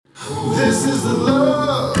This is the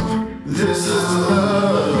love. This is the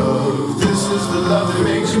love. This is the love that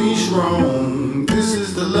makes me strong. This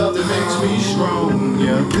is the love that makes me strong.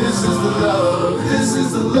 Yeah. This is the love. This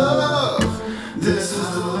is the love. This is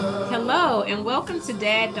the love. Hello, and welcome to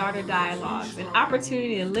Dad-Daughter Dialogues, an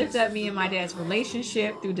opportunity to lift up me and my dad's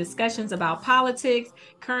relationship through discussions about politics,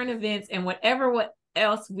 current events, and whatever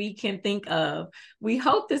else we can think of. We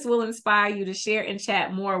hope this will inspire you to share and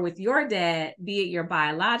chat more with your dad, be it your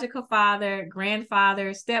biological father,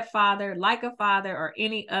 grandfather, stepfather, like a father, or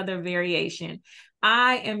any other variation.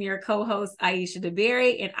 I am your co-host, Aisha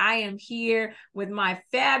DeBerry, and I am here with my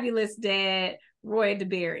fabulous dad, Roy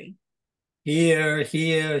DeBerry. Here,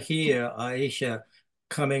 Aisha,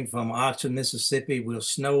 coming from Oxford, Mississippi. We're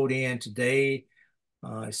snowed in today.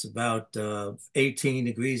 It's about 18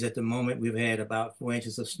 degrees at the moment. We've had about 4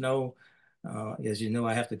 inches of snow. As you know,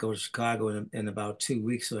 I have to go to Chicago in about 2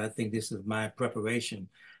 weeks, so I think this is my preparation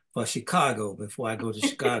for Chicago before I go to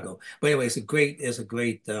Chicago. But anyway, it's a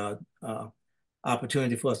great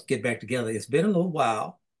opportunity for us to get back together. It's been a little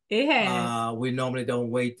while. It has. We normally don't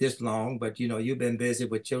wait this long, but you know, you've been busy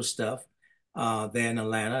with your stuff there in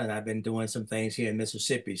Atlanta, and I've been doing some things here in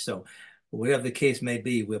Mississippi. So whatever the case may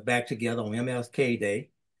be, we're back together on MLK Day.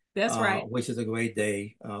 That's right. Which is a great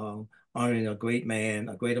day, honoring a great man,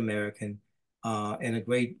 a great American, and a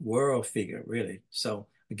great world figure, really. So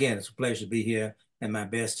again, it's a pleasure to be here, and my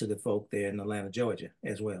best to the folk there in Atlanta, Georgia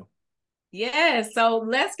as well. Yeah, so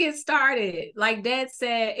let's get started. Like Dad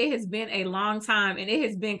said, it has been a long time, and it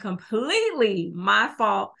has been completely my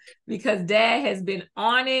fault because Dad has been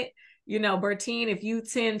on it. You know, Bertine, if you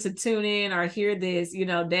tend to tune in or hear this, you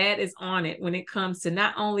know, Dad is on it when it comes to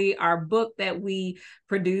not only our book that we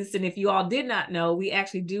produced. And if you all did not know, we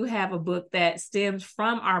actually do have a book that stems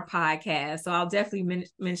from our podcast. So I'll definitely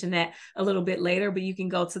mention that a little bit later, but you can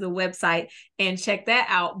go to the website and check that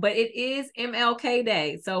out. But it is MLK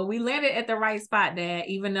Day. So we landed at the right spot, Dad,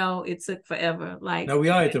 even though it took forever. No, we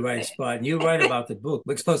are at the right spot. And you're right about the book,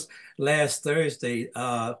 because last Thursday,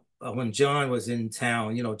 when John was in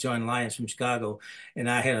town, you know, John Lyons from Chicago, and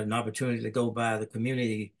I had an opportunity to go by the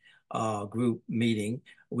community group meeting.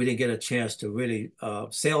 We didn't get a chance to really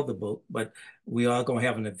sell the book, but we are going to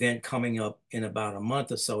have an event coming up in about a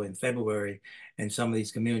month or so in February. And some of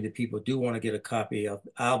these community people do want to get a copy of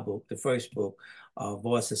our book, the first book,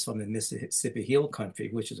 Voices from the Mississippi Hill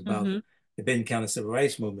Country, which is about the Benton County Civil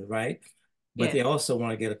Rights Movement, right? But they also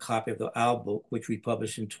want to get a copy of our book, which we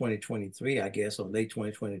published in 2023, I guess, or late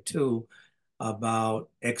 2022, about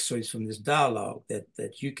excerpts from this dialogue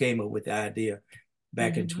that you came up with the idea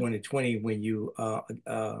back in 2020 when you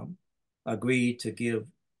agreed to give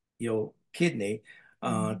your kidney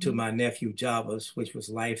to my nephew Javas, which was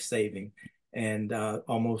life-saving. And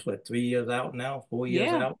almost, 3 years out now, 4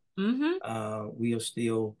 years out, we are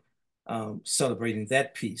still celebrating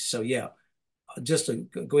that piece. So, yeah. Just a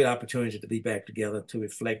great opportunity to be back together to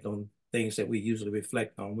reflect on things that we usually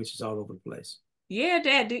reflect on, which is all over the place. Yeah,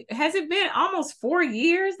 Dad, has it been almost 4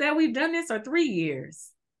 years that we've done this, or 3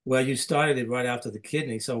 years? Well, you started it right after the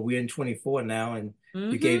kidney, so we're in 24 now, and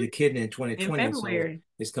you gave the kidney in 2020, in February. So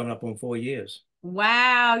it's coming up on 4 years.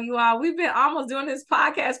 Wow, you all, we've been almost doing this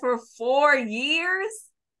podcast for 4 years.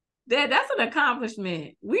 Dad, that's an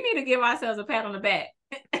accomplishment. We need to give ourselves a pat on the back.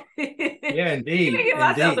 Yeah, indeed. Give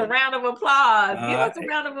ourselves a round of applause. Give us a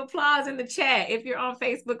round of applause in the chat if you're on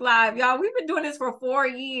Facebook Live. Y'all, we've been doing this for 4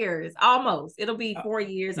 years, almost. It'll be 4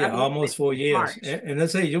 years. Yeah, almost 4 years. And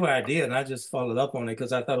let's say your idea, and I just followed up on it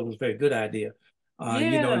because I thought it was a very good idea.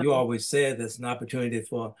 You know, you always said there's an opportunity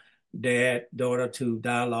for dad, daughter to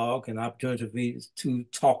dialogue, and opportunity for me to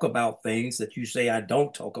talk about things that you say I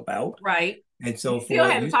don't talk about. Right. And so we still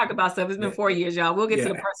haven't talked about stuff. It's been 4 years, y'all. We'll get to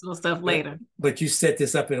the personal stuff later. But you set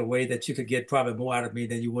this up in a way that you could get probably more out of me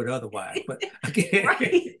than you would otherwise. But again,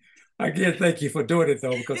 again, thank you for doing it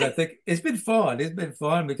though, because I think it's been fun. It's been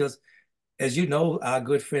fun because, as you know, our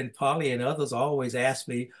good friend Polly and others always ask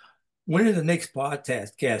me, when is the next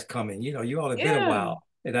podcast coming? You know, you all have been a while.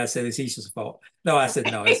 And I said, it's Isha's fault. No, I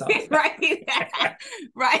said, no, it's all right.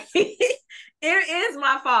 Right. It is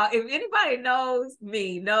my fault. If anybody knows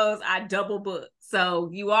me, knows I double book. So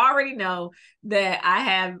you already know that I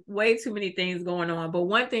have way too many things going on. But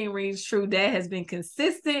one thing rings true, Dad has been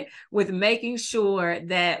consistent with making sure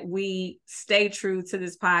that we stay true to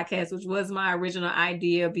this podcast, which was my original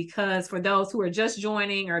idea. Because for those who are just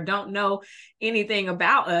joining or don't know anything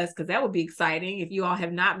about us, because that would be exciting if you all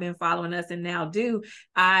have not been following us and now do,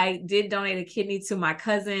 I did donate a kidney to my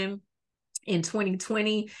cousin in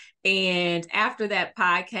 2020. And after that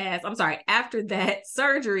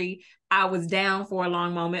surgery, I was down for a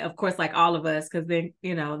long moment, of course, like all of us, because then,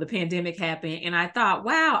 you know, the pandemic happened. And I thought,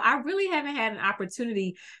 wow, I really haven't had an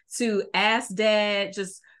opportunity to ask Dad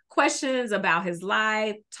just questions about his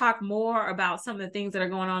life, talk more about some of the things that are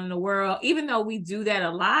going on in the world. Even though we do that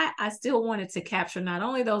a lot, I still wanted to capture not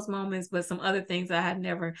only those moments, but some other things I had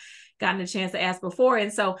never gotten a chance to ask before.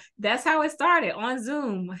 And so that's how it started on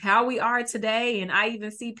Zoom, how we are today. And I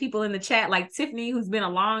even see people in the chat like Tiffany, who's been a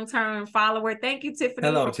long-term follower. Thank you, Tiffany,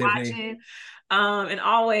 Hello, for Tiffany. watching. And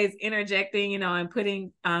always interjecting, you know, and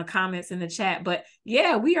putting comments in the chat. But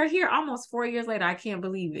yeah, we are here almost 4 years later. I can't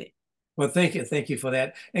believe it. Well, thank you for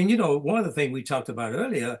that. And you know, one of the things we talked about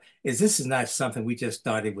earlier is this is not something we just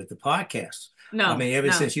started with the podcast. I mean,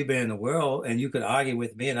 ever since you've been in the world, and you could argue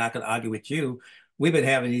with me and I could argue with you, we've been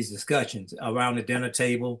having these discussions around the dinner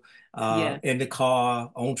table, in the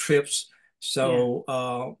car, on trips.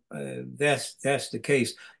 So that's the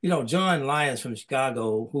case. You know, John Lyons from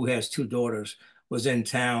Chicago, who has two daughters, was in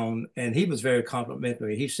town, and he was very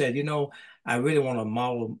complimentary. He said, you know, I really want to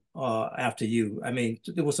model after you. I mean,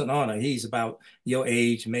 it was an honor. He's about your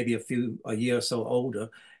age, maybe a year or so older,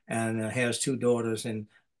 and has two daughters. And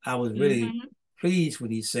I was really pleased when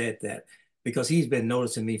he said that, because he's been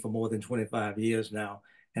noticing me for more than 25 years now.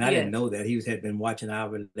 And I didn't know that. He had been watching our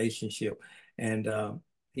relationship. And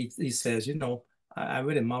he says, you know, I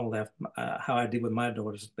really modeled after how I did with my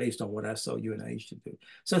daughters based on what I saw you and I used to do.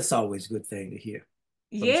 So it's always a good thing to hear.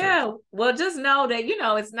 Yeah, well, just know that, you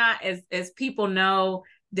know, it's not as people know,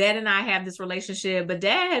 Dad and I have this relationship, but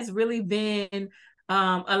Dad has really been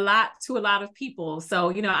a lot to a lot of people. So,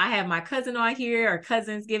 you know, I have my cousin on here, or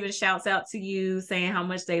cousins giving shouts out to you, saying how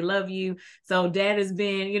much they love you. So Dad has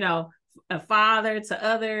been, you know, a father to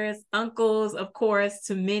others, uncles, of course,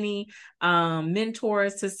 to many,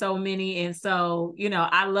 mentors to so many. And so, you know,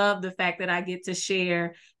 I love the fact that I get to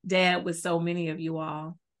share Dad with so many of you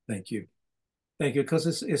all. Thank you. Thank you,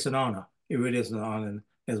 because it's an honor. It really is an honor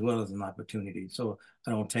as well as an opportunity. So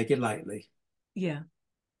I don't take it lightly. Yeah.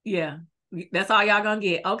 Yeah. That's all y'all gonna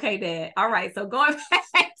get. Okay, Dad. All right. So going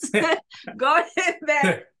back to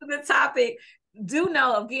the topic, do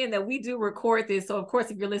know again that we do record this. So of course,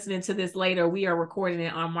 if you're listening to this later, we are recording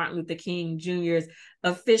it on Martin Luther King Jr.'s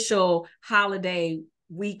official holiday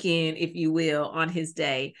weekend, if you will, on his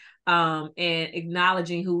day. And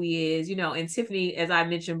acknowledging who he is, you know. And Tiffany, as I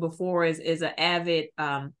mentioned before, is an avid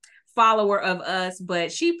follower of us,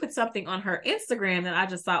 but she put something on her Instagram that I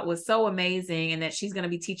just thought was so amazing, and that she's going to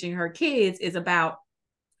be teaching her kids, is about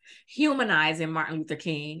humanizing Martin Luther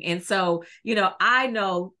King. And so, you know, I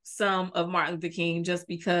know some of Martin Luther King just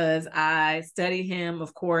because I studied him,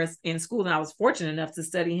 of course, in school, and I was fortunate enough to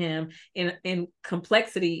study him in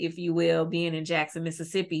complexity, if you will, being in Jackson,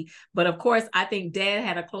 Mississippi. But of course, I think Dad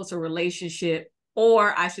had a closer relationship,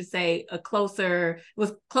 or I should say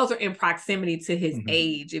was closer in proximity to his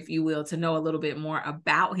age, if you will, to know a little bit more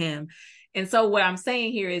about him. And so what I'm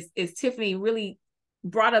saying here is Tiffany really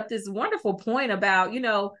brought up this wonderful point about, you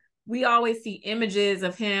know, we always see images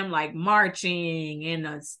of him like marching in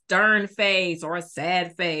a stern face or a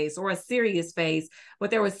sad face or a serious face,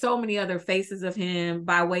 but there were so many other faces of him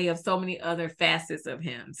by way of so many other facets of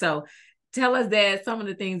him. So tell us, Dad, some of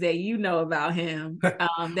the things that you know about him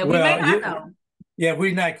that we may not know. Yeah,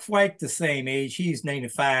 we're not quite the same age. He's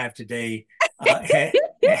 95 today. And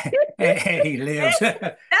he lives.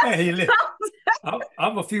 He lives.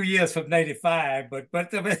 I'm a few years from 95, but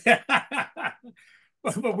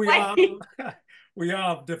we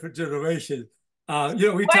are of different generations. You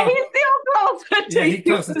know, we talk. He's still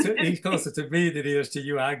closer to you. He's closer to me than he is to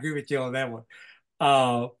you. I agree with you on that one.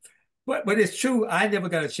 But it's true. I never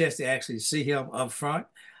got a chance to actually see him up front.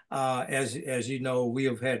 As you know, we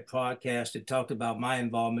have had podcasts that talked about my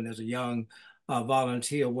involvement as a young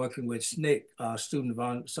volunteer working with SNCC, Student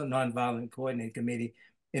Nonviolent Coordinating Committee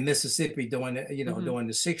in Mississippi during the, during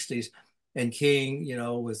the 60s. And King, you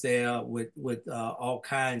know, was there with all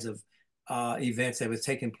kinds of events that was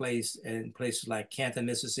taking place in places like Canton,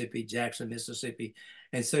 Mississippi, Jackson, Mississippi,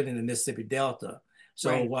 and certainly the Mississippi Delta.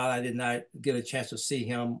 So while I did not get a chance to see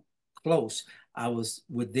him close, I was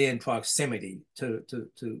within proximity to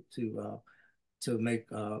make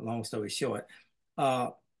a long story short.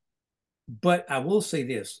 But I will say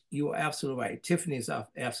this: you are absolutely right. Tiffany is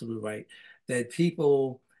absolutely right that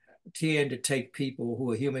people tend to take people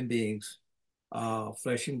who are human beings,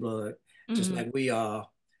 flesh and blood, just like we are,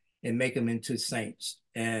 and make them into saints.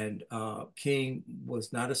 And King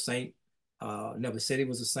was not a saint. Never said he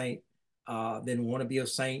was a saint. Didn't want to be a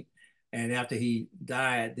saint. And after he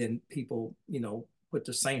died, then people, you know, put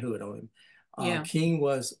the sainthood on him. King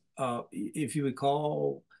was, if you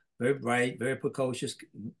recall, very bright, very precocious.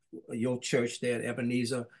 Your church there at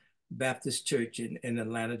Ebenezer, Baptist Church in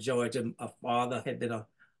Atlanta, Georgia. My father had been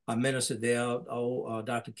a minister there.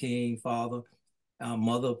 Dr. King, father.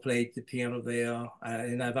 Mother played the piano there,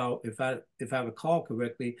 and if I recall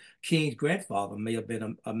correctly, King's grandfather may have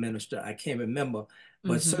been a minister. I can't remember,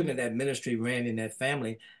 but certainly that ministry ran in that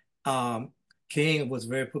family. King was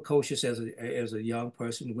very precocious as a young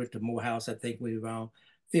person. Went to Morehouse, I think, when he was around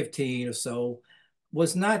 15 or so.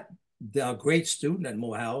 Was not a great student at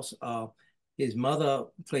Morehouse. His mother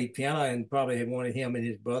played piano and probably had wanted him and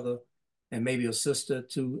his brother and maybe a sister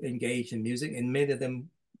to engage in music, and many of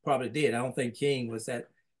them probably did. I don't think King was that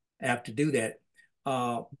apt to do that.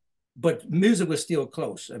 But music was still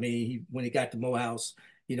close. I mean, when he got to Morehouse,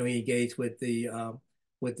 he engaged with the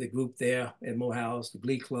group there at Morehouse, the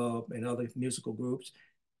Glee Club, and other musical groups.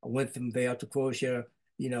 I went from there to Crozier,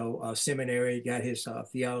 seminary, got his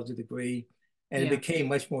theology degree, and it became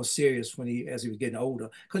much more serious as he was getting older.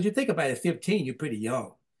 Because you think about it, at 15, you're pretty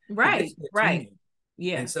young. Right, right.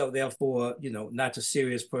 Yeah. And so therefore, not the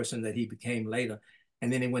serious person that he became later.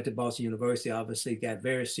 And then he went to Boston University, obviously got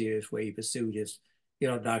very serious, where he pursued his,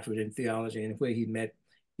 doctorate in theology, and where he met,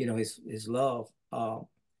 his love.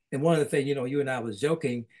 And one of the things, you and I was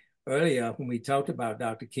joking earlier when we talked about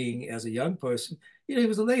Dr. King as a young person, he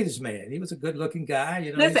was a ladies' man. He was a good-looking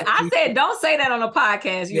guy. Listen, I said, don't say that on a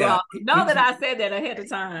podcast. You all know that I said that ahead of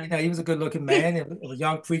time. He was a good-looking man, a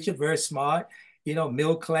young preacher, very smart,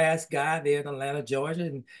 middle-class guy there in Atlanta, Georgia.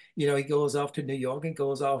 And, he goes off to New York and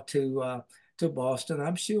goes off to Boston.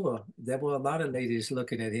 I'm sure there were a lot of ladies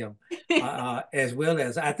looking at him, as well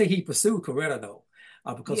as I think he pursued Coretta, though,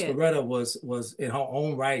 because Coretta was in her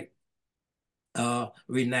own right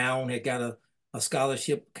renowned, had got a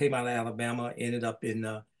scholarship, came out of Alabama, ended up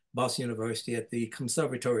in Boston University at the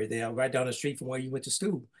conservatory there, right down the street from where you went to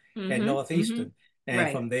school at Northeastern.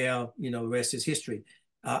 And from there, the rest is history.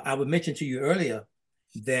 I would mention to you earlier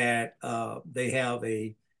that they have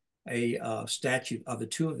a statue of the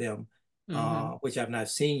two of them, which I've not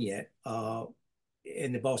seen yet,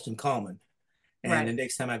 in the Boston Common. And the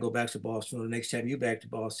next time I go back to Boston, or the next time you back to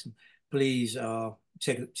Boston, please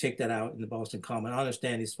check that out in the Boston Common. I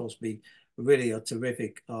understand it's supposed to be really a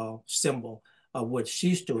terrific symbol of what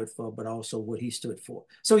she stood for, but also what he stood for.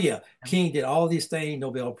 So King did all these things: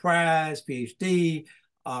 Nobel Prize, PhD,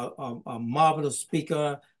 a marvelous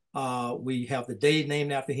speaker. We have the day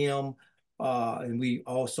named after him. And we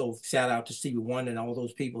also shout out to Stevie Wonder and all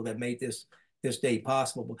those people that made this day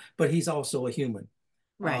possible. But he's also a human.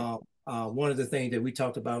 Right. One of the things that we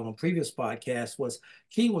talked about on previous podcasts was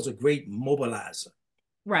King was a great mobilizer,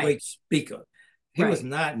 great speaker. He was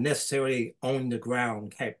not necessarily on the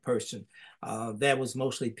ground type person. That was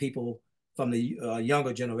mostly people from the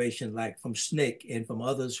younger generation, like from SNCC and from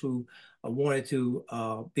others who wanted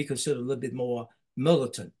to be considered a little bit more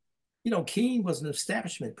militant. King was an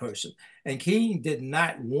establishment person, and King did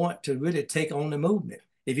not want to really take on the movement.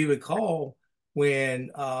 If you recall, when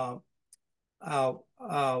our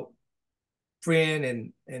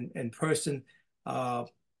friend and person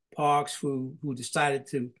Parks, who decided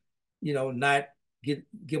to, not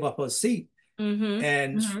give up her seat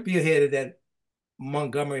and spearheaded that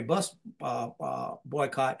Montgomery bus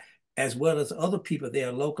boycott, as well as other people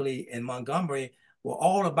there locally in Montgomery, were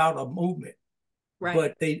all about a movement. Right.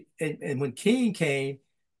 But and when King came,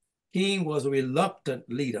 King was a reluctant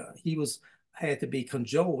leader. He had to be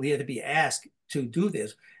cajoled. He had to be asked to do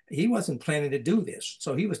this. He wasn't planning to do this.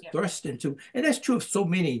 So he was thrust into, and that's true of so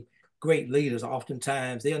many great leaders.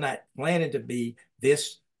 Oftentimes, they're not planning to be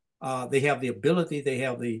this. They have the ability, they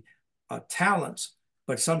have the talents,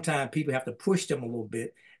 but sometimes people have to push them a little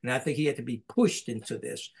bit. And I think he had to be pushed into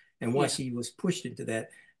this. And once he was pushed into that,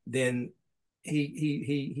 then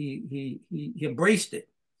he embraced it.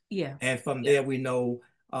 Yeah. And from there, we know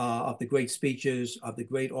of the great speeches, of the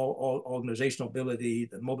great organizational ability,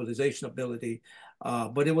 the mobilization ability.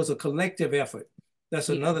 But it was a collective effort. That's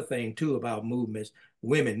another thing, too, about movements.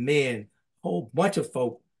 Women, men, a whole bunch of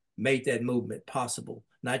folk made that movement possible,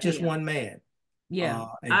 not just one man. Yeah,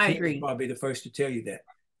 and I agree. He's probably the first to tell you that.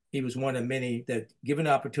 He was one of many that, given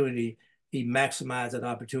the opportunity, he maximized that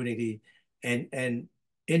opportunity and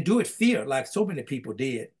endured fear, like so many people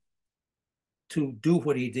did, to do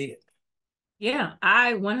what he did. Yeah,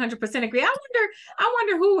 I 100% agree. I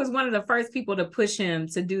wonder who was one of the first people to push him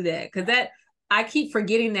to do that, because I keep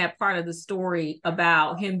forgetting that part of the story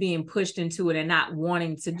about him being pushed into it and not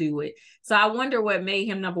wanting to do it. So I wonder what made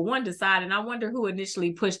him, number one, decide, and I wonder who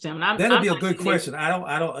initially pushed him. That'll be a good question.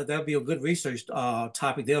 That'll be a good research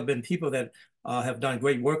topic. There have been people that have done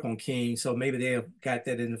great work on King, so maybe they have got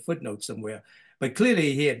that in the footnotes somewhere. But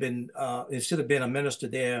clearly he had been, it should have been a minister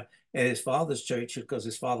there at his father's church, because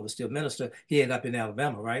his father was still minister. He ended up in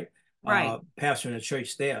Alabama, right? Right. pastoring a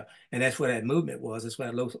church there. And that's what that movement was. That's what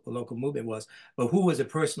that local movement was. But who was the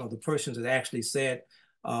person or the persons that actually said,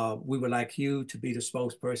 we would like you to be the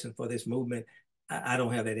spokesperson for this movement? I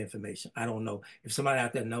don't have that information. I don't know. If somebody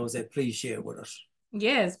out there knows that, please share it with us.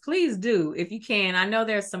 Yes, please do if you can. I know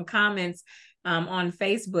there's some comments on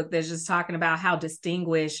Facebook that's just talking about how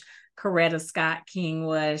distinguished Coretta Scott King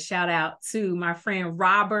was. Shout out to my friend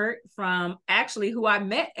Robert from actually who I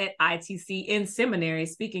met at ITC in seminary,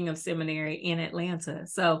 speaking of seminary in Atlanta.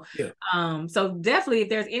 So, yeah. So definitely if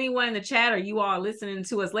there's anyone in the chat or you all listening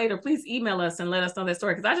to us later, please email us and let us know that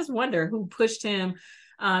story. Cause I just wonder who pushed him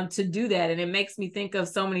to do that. And it makes me think of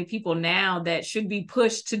so many people now that should be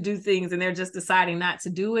pushed to do things and they're just deciding not to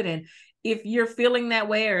do it. And if you're feeling that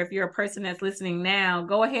way, or if you're a person that's listening now,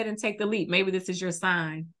 go ahead and take the leap. Maybe this is your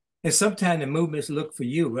sign. And sometimes the movements look for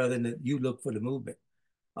you rather than you look for the movement.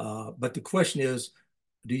 But the question is,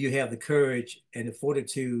 do you have the courage and the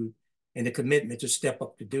fortitude and the commitment to step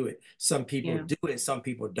up to do it? Some people do it, some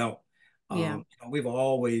people don't. We've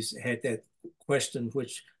always had that question,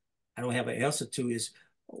 which I don't have an answer to, is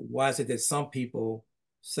why is it that some people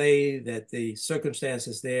say that the circumstance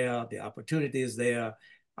is there, the opportunity is there,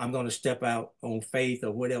 I'm going to step out on faith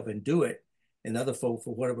or whatever and do it. And other folk,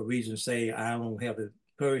 for whatever reason, say, I don't have the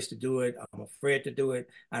courage to do it. I'm afraid to do it.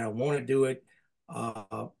 I don't want to do it.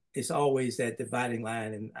 It's always that dividing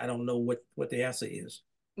line. And I don't know what the answer is.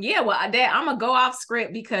 Yeah, well, Dad, I'm going to go off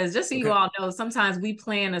script because just so you all know, sometimes we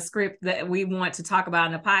plan a script that we want to talk about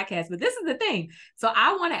in a podcast, but this is the thing. So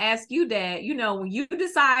I want to ask you, Dad, you know, when you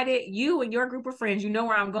decided, you and your group of friends, you know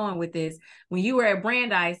where I'm going with this, when you were at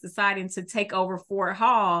Brandeis deciding to take over Ford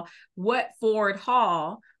Hall, what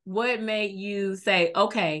made you say,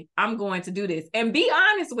 okay, I'm going to do this? And be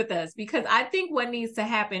honest with us, because I think what needs to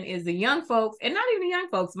happen is the young folks, and not even the young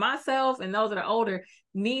folks, myself and those that are older,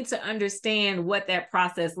 need to understand what that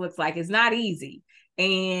process looks like. It's not easy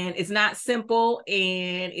and it's not simple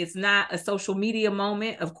and it's not a social media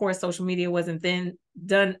moment. Of course, social media wasn't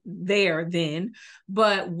done then,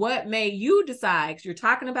 but what made you decide? Because you're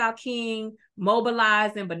talking about King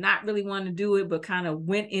mobilizing, but not really wanting to do it, but kind of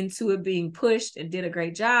went into it being pushed and did a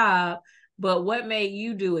great job. But what made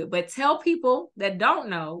you do it? But tell people that don't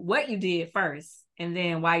know what you did first and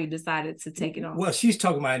then why you decided to take it on. Well, she's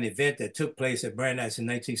talking about an event that took place at Brandeis in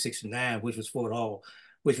 1969, which was Ford Hall,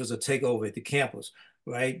 which was a takeover at the campus,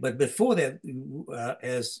 right? But before that,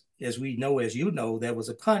 as we know, as you know, there was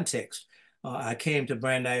a context. I came to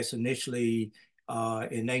Brandeis initially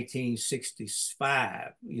in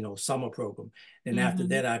 1965, summer program. And after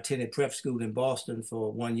that, I attended prep school in Boston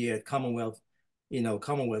for 1 year at Commonwealth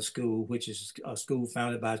School, which is a school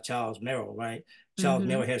founded by Charles Merrill, right? Charles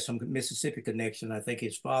Merrill had some Mississippi connection. I think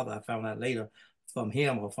his father, I found out later from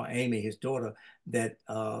him or from Amy, his daughter, that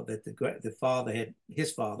the father had,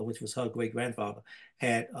 his father, which was her great grandfather,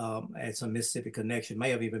 had some Mississippi connection, may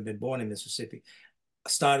have even been born in Mississippi.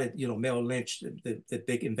 Started, Merrill Lynch, the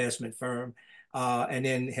big investment firm, and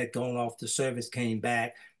then had gone off to service, came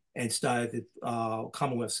back and started the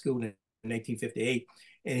Commonwealth School in 1958.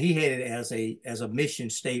 And he had it as a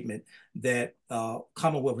mission statement that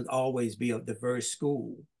Commonwealth would always be a diverse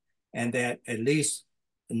school, and that at least,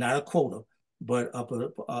 not a quota, but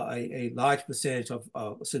a large percentage of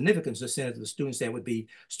a significant percentage of the students that would be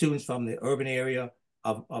students from the urban area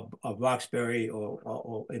of Roxbury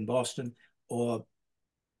or in Boston, or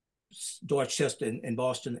Dorchester in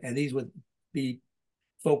Boston, and these would be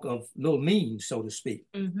folk of little means, so to speak,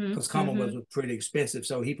 because Commonwealth was pretty expensive.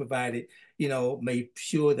 So he provided, made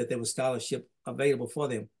sure that there was scholarship available for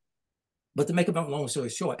them. But to make a long story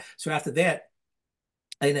short, so after that,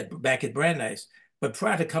 I ended up back at Brandeis. But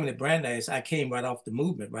prior to coming to Brandeis, I came right off the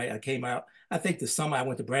movement, right? I came out, I think the summer I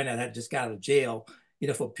went to Brandeis, I just got out of jail,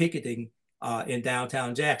 for picketing in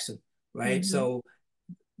downtown Jackson, right? So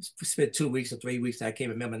spent 2 weeks or 3 weeks, I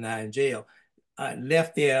can't remember now, in jail. I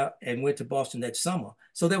left there and went to Boston that summer.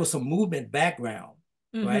 So there was some movement background,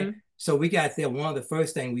 right? So we got there. One of the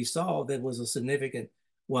first things we saw that was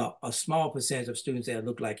a small percentage of students that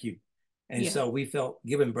looked like you. And so we felt,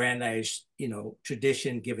 given Brandeis,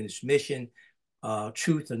 tradition, given its mission,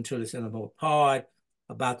 truth until it's innermost part,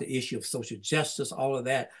 about the issue of social justice, all of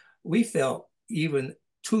that, we felt even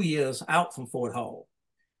 2 years out from Ford Hall,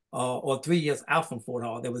 or 3 years out from Ford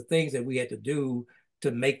Hall, there were things that we had to do to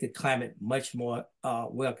make the climate much more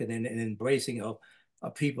welcoming and embracing of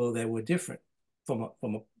people that were different,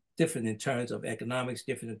 different in terms of economics,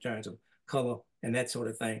 different in terms of color and that sort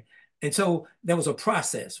of thing. And so there was a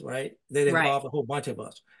process, right, that involved a whole bunch of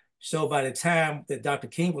us. So by the time that Dr.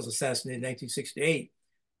 King was assassinated in 1968,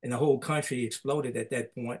 and the whole country exploded at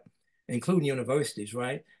that point, including universities,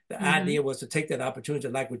 right? The idea was to take that opportunity,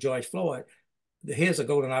 like with George Floyd, here's a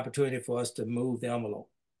golden opportunity for us to move the envelope,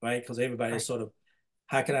 right? Because everybody's sort of,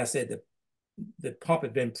 how can I say, the pump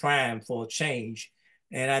had been primed for change.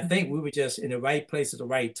 And I think we were just in the right place at the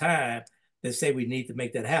right time to say we need to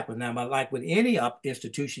make that happen. Now, like with any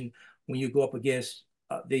institution, when you go up against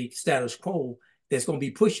the status quo, there's going to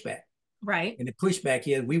be pushback. Right. And the pushback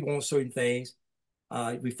is we want certain things.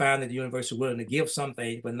 We found that the university is willing to give some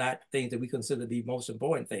things, but not things that we consider to be most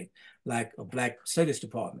important things, like a Black studies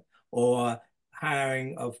department or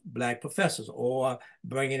hiring of Black professors or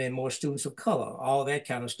bringing in more students of color, all that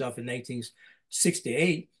kind of stuff in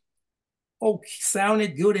 1968. Oh,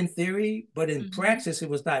 sounded good in theory, but in practice, it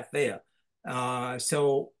was not there.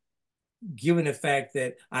 So given the fact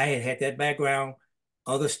that I had that background,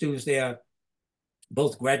 other students there,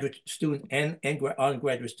 both graduate students and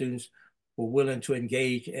undergraduate students were willing to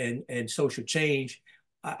engage in social change.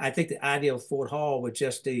 I think the idea of Fort Hall was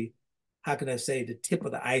just the, how can I say, the tip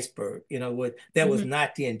of the iceberg. You know, that was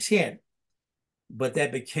not the intent, but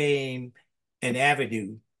that became an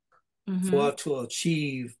avenue for us to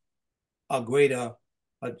achieve a greater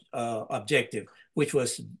objective, which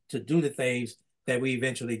was to do the things that we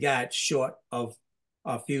eventually got, short of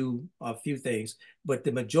a few things. But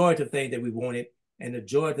the majority of things that we wanted and the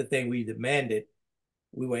majority of the thing we demanded,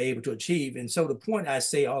 we were able to achieve. And so the point I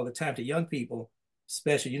say all the time to young people,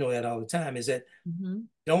 especially, you know that all the time, is that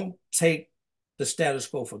don't take the status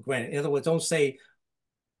quo for granted. In other words, don't say,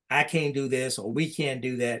 I can't do this or we can't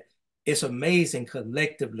do that. It's amazing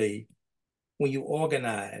collectively when you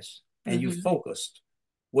organize and you focused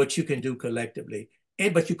what you can do collectively.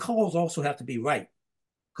 But your cause also have to be right,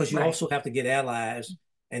 because you also have to get allies.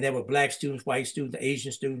 And there were Black students, white students,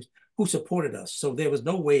 Asian students who supported us. So there was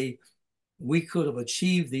no way we could have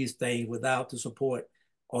achieved these things without the support,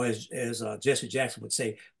 or as Jesse Jackson would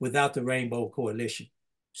say, without the Rainbow Coalition.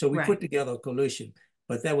 So we put together a coalition,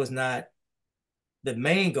 but that was not the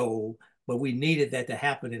main goal, but we needed that to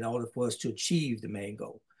happen in order for us to achieve the main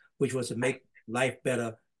goal, which was to make life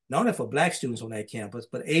better, not only for Black students on that campus,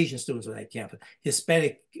 but Asian students on that campus,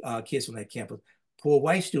 Hispanic kids on that campus, poor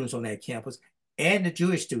white students on that campus, and the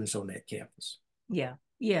Jewish students on that campus. Yeah,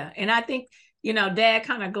 yeah. And I think, you know, Dad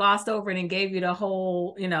kind of glossed over it and gave you the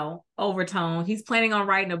whole, you know, overtone. He's planning on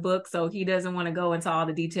writing a book, so he doesn't want to go into all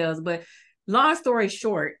the details. But long story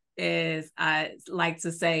short, as I like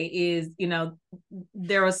to say, is, you know,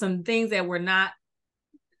 there are some things that were not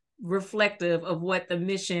reflective of what the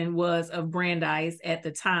mission was of Brandeis at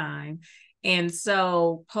the time. And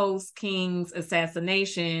so post King's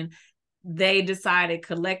assassination, they decided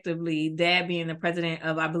collectively, Dad being the president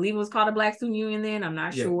of, I believe it was called the Black Student Union then, I'm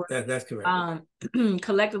not sure. That's correct.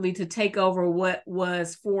 Collectively to take over what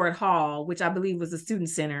was Fort Hall, which I believe was a student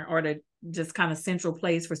center, or the just kind of central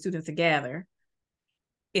place for students to gather.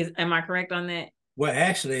 Am I correct on that? Well,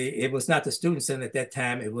 actually, it was not the student center at that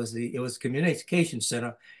time. It was the communication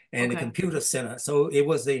center and the computer center. So it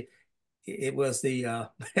was the it was the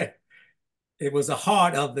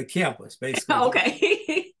heart of the campus, basically.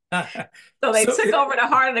 Okay. So they took over the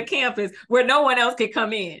heart of the campus where no one else could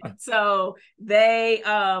come in. So they,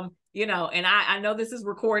 you know, and I know this is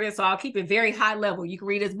recorded, so I'll keep it very high level. You can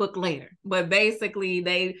read this book later. But basically,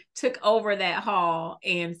 they took over that hall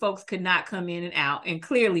and folks could not come in and out. And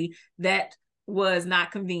clearly that was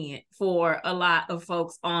not convenient for a lot of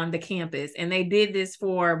folks on the campus. And they did this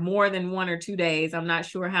for more than 1 or 2 days. I'm not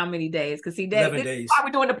sure how many days. Because see, Dad, this is why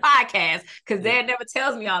we're doing the podcast, because Dad never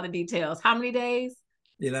tells me all the details. How many days?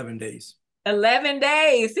 11 days. 11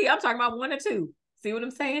 days. See, I'm talking about 1 or 2. See what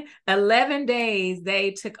I'm saying? 11 days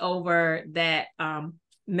they took over that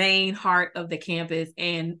main heart of the campus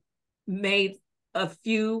and made a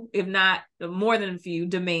few, if not more than a few,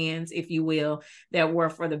 demands, if you will, that were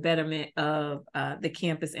for the betterment of the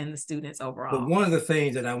campus and the students overall. But one of the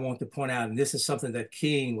things that I want to point out, and this is something that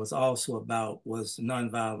King was also about, was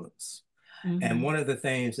nonviolence. And one of the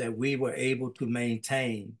things that we were able to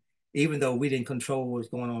maintain, even though we didn't control what was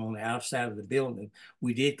going on the outside of the building,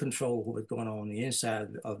 we did control what was going on the inside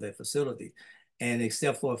of that facility. And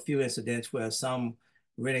except for a few incidents where some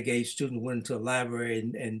renegade student went into a library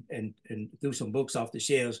and threw some books off the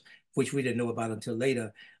shelves, which we didn't know about until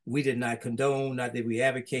later, we did not condone, not did we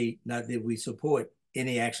advocate, not did we support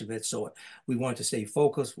any action of that sort. We wanted to stay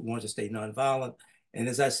focused, we wanted to stay nonviolent. And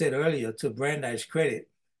as I said earlier, to Brandeis' credit,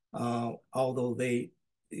 although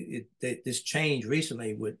this change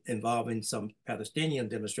recently with involving some Palestinian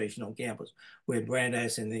demonstration on campus, where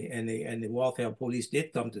Brandeis and the Waltham police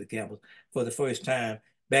did come to the campus for the first time.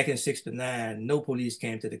 Back in '69, no police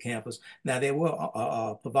came to the campus. Now there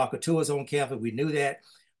were provocateurs on campus. We knew that,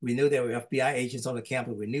 We knew there were FBI agents on the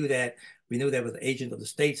campus. We knew that. We knew there was agents of the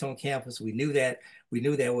states on campus. We knew that. We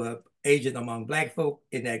knew there were agents among Black folk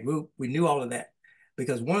in that group. We knew all of that.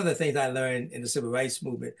 Because one of the things I learned in the civil rights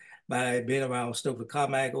movement by being around Stokely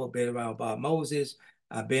Carmichael, being around Bob Moses,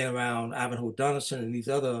 being around Ivanhoe Donaldson and these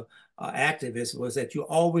other activists was that you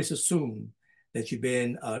always assume that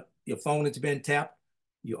your phone has been tapped.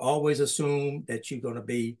 You always assume that you're going to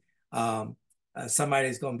be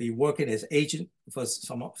somebody's going to be working as agent for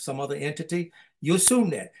some other entity. You assume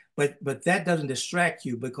that, but that doesn't distract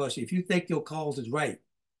you, because if you think your cause is right,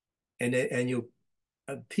 and your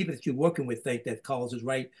people that you're working with think that cause is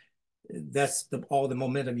right, that's all the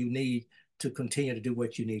momentum you need to continue to do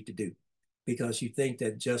what you need to do, because you think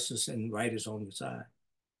that justice and right is on your side.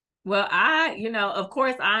 Well, of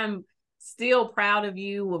course, I'm still proud of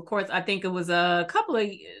you. Of course, I think it was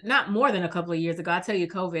not more than a couple of years ago. I tell you,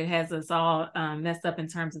 COVID has us all messed up in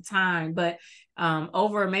terms of time, but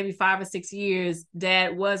over maybe 5 or 6 years,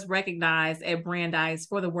 Dad was recognized at Brandeis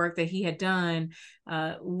for the work that he had done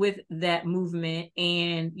with that movement.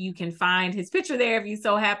 And you can find his picture there if you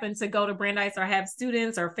so happen to go to Brandeis or have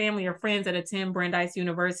students or family or friends that attend Brandeis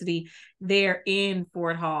University there in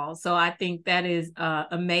Fort Hall. So I think that is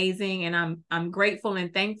amazing. And I'm grateful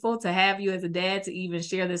and thankful to have you as a dad to even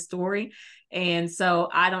share this story. And so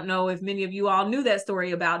I don't know if many of you all knew that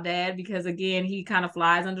story about Dad, because again, he kind of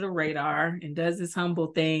flies under the radar and does this humble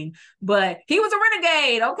thing, but he was a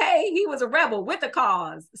renegade. Okay. He was a rebel with a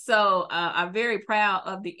cause. So I'm very proud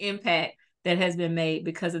of the impact that has been made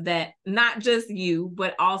because of that. Not just you,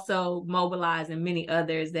 but also mobilizing many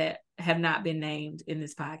others that have not been named in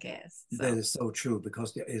this podcast. So. That is so true,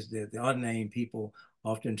 because the unnamed people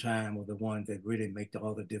oftentimes are the ones that really make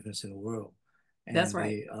all the difference in the world. And that's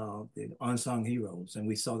right. The unsung heroes. And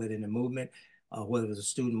we saw that in the movement, whether it was a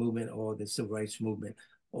student movement or the civil rights movement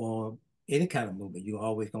or any kind of movement, you're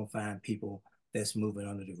always going to find people that's moving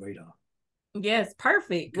under the radar. Yes,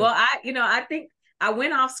 perfect. Okay. Well, I think I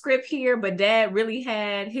went off script here, but Dad really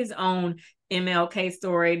had his own MLK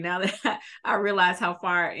story now that I realize how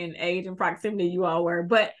far in age and proximity you all were.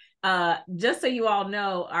 But just so you all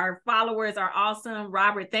know, our followers are awesome.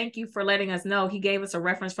 Robert, thank you for letting us know. He gave us a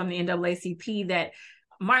reference from the NAACP that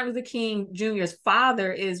Martin Luther King Jr.'s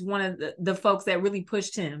father is one of the folks that really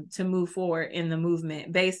pushed him to move forward in the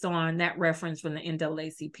movement based on that reference from the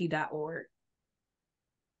NAACP.org.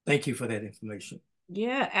 Thank you for that information.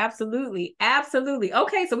 Yeah, absolutely. Absolutely.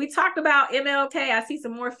 Okay, so we talked about MLK. I see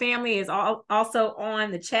some more family is also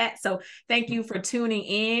on the chat. So thank you for tuning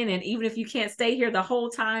in. And even if you can't stay here the whole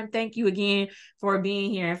time, thank you again for being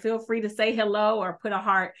here. And feel free to say hello or put a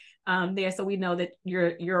heart there so we know that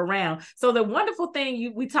you're around. So the wonderful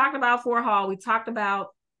thing, we talked about Fort Hall. We talked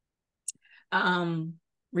about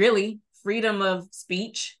really freedom of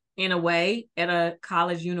speech in a way at a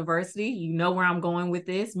college university. You know where I'm going with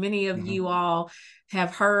this. Many of you all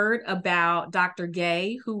have heard about Dr.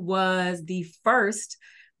 Gay, who was the first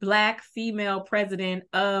Black female president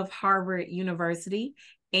of Harvard University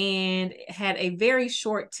and had a very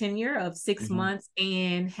short tenure of 6 months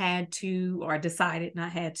and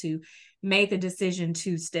made the decision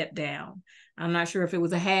to step down. I'm not sure if it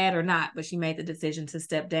was a had or not, but she made the decision to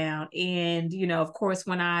step down. And, of course,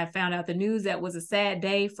 when I found out the news, that was a sad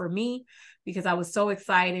day for me because I was so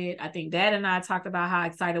excited. I think Dad and I talked about how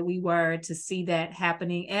excited we were to see that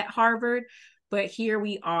happening at Harvard, but here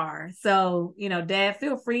we are. So, Dad,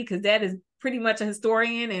 feel free, because Dad is pretty much a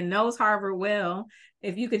historian and knows Harvard well.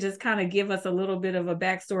 If you could just kind of give us a little bit of a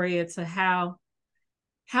backstory into how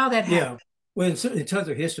that happened. Yeah. Well, in terms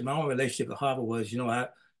of history, my own relationship with Harvard was,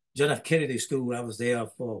 John F. Kennedy School, I was there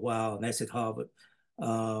for a while, and that's at Harvard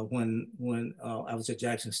when I was at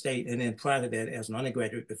Jackson State. And then prior to that, as an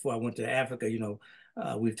undergraduate, before I went to Africa,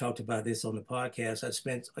 we've talked about this on the podcast. I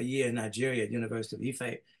spent a year in Nigeria at University of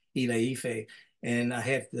Ile-Ife, and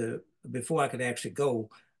before I could actually go,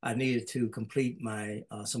 I needed to complete my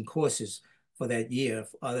some courses for that year.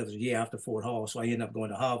 That was a year after Fort Hall, so I ended up going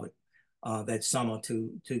to Harvard that summer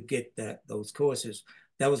to get those courses.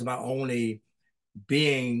 That was my only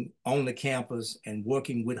being on the campus and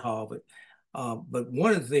working with Harvard. But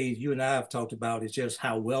one of the things you and I have talked about is just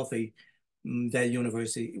how wealthy that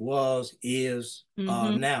university is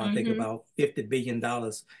now. I think about $50 billion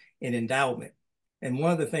in endowment. And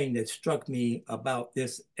one of the things that struck me about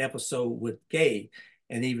this episode with Gay,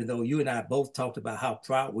 and even though you and I both talked about how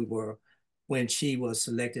proud we were when she was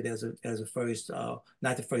selected as a first,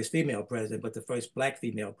 not the first female president, but the first Black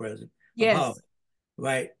female president of Harvard,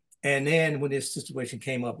 right? And then when this situation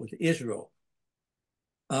came up with Israel,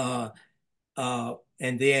 and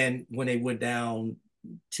then when they went down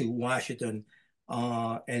to Washington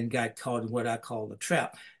and got caught in what I call a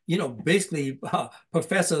trap. You know, basically,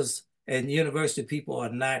 professors and university people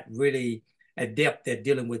are not really adept at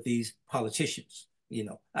dealing with these politicians. You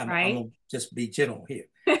know, I'm gonna just be general here.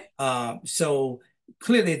 So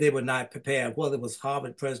clearly they were not prepared, whether it was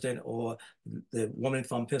Harvard president or the woman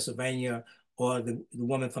from Pennsylvania or the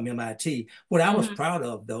woman from MIT. What I was proud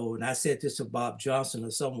of, though, and I said this to Bob Johnson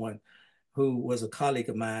or someone who was a colleague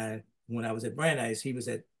of mine when I was at Brandeis, he was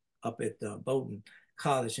up at Bowdoin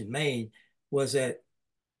College in Maine, was that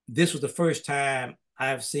this was the first time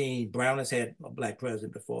I've seen, Brown has had a black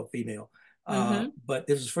president before, a female, but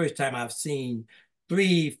this is the first time I've seen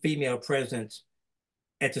 3 female presidents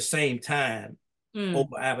at the same time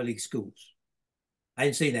over Ivy League schools. I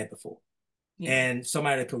hadn't seen that before. Yeah. And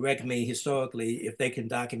somebody to correct me historically, if they can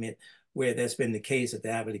document where that's been the case at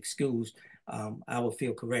the Ivy League schools, I will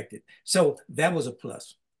feel corrected. So that was a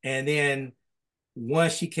plus. And then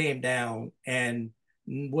once she came down and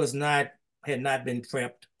had not been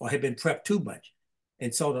prepped or had been prepped too much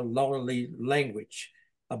and sort of lawyerly language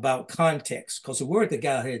about context, because the word that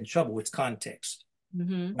got her in trouble was context,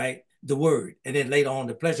 right? The word. And then later on,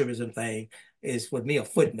 the plagiarism thing is with me a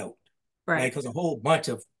footnote, right? Because a whole bunch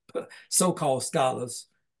of so-called scholars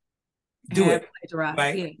do it,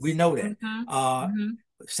 right? Yes. We know that.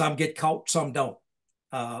 Some get caught, some don't.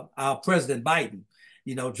 Our President Biden,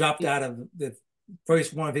 you know, dropped out of the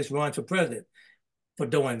first one of his runs for president for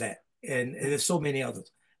doing that. And there's so many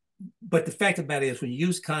others. But the fact of the matter is, when you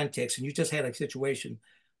use context, and you just had a situation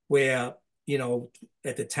where, you know,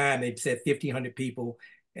 at the time they said 1,500 people,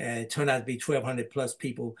 and it turned out to be 1,200 plus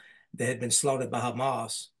people that had been slaughtered by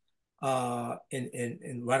Hamas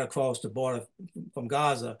and right across the border from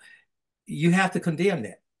Gaza. You have to condemn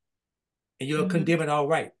that. And you'll condemn it all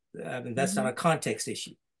right. I mean, that's not a context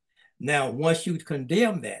issue. Now, once you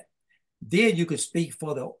condemn that, then you can speak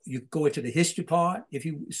you go into the history part, if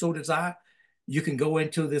you so desire. You can go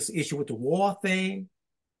into this issue with the war thing,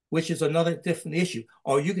 which is another different issue.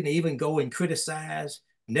 Or you can even go and criticize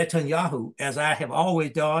Netanyahu, as I have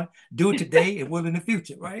always done, do it today and will in the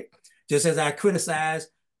future, right? Just as I criticize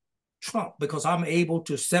Trump, because I'm able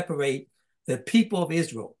to separate the people of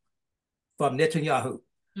Israel from Netanyahu.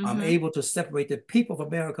 I'm able to separate the people of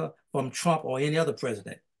America from Trump or any other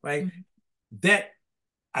president, right? That,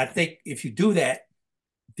 I think if you do that,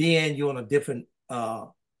 then you're on a different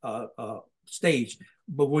stage.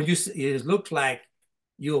 But when it looks like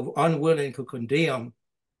you're unwilling to condemn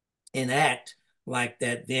an act like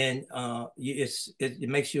that, then it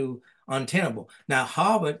makes you untenable. Now,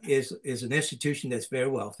 Harvard is an institution that's very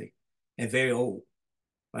wealthy and very old,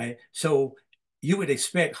 right? So you would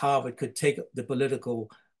expect Harvard could take the political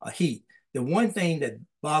heat. The one thing that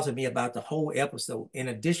bothered me about the whole episode, in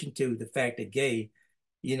addition to the fact that Gay,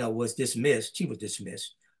 you know, was dismissed, she was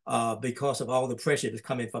dismissed because of all the pressure that was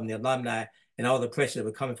coming from the alumni and all the pressure that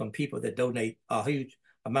was coming from people that donate a huge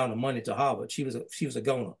amount of money to Harvard. She was a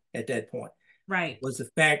goner at that point. Right. Was the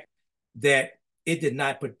fact that it did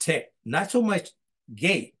not protect, not so much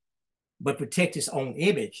Gay, but protect its own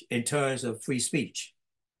image in terms of free speech,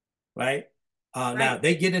 right? Now,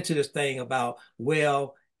 they get into this thing about,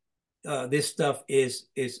 well, this stuff is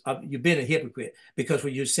you've been a hypocrite, because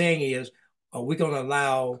what you're saying is we're going to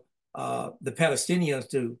allow the Palestinians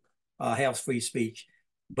to have free speech,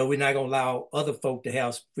 but we're not going to allow other folk to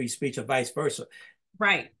have free speech, or vice versa.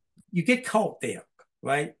 Right. You get caught there,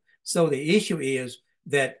 right? So the issue is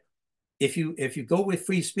that if you go with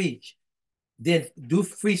free speech, then do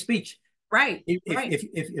free speech. Right.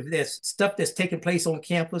 If there's stuff that's taking place on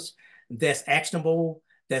campus that's actionable,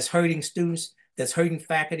 that's hurting students, that's hurting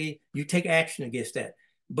faculty, you take action against that.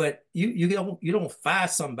 But you don't fire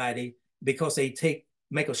somebody because they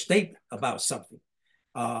make a statement about something.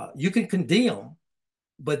 You can condemn,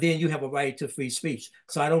 but then you have a right to free speech.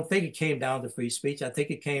 So I don't think it came down to free speech. I think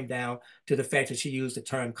it came down to the fact that she used the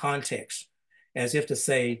term context, as if to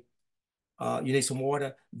say, you need some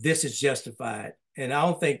water, this is justified. And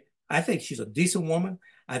I think she's a decent woman.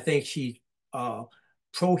 I think she's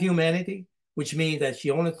pro-humanity, which means that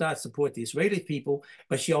she only not support the Israeli people,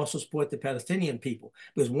 but she also support the Palestinian people.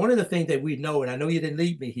 Because one of the things that we know, and I know you didn't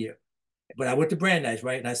lead me here, but I went to Brandeis,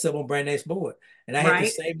 right? And I sat on Brandeis board. And I had the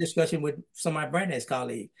same discussion with some of my Brandeis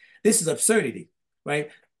colleagues. This is absurdity, right?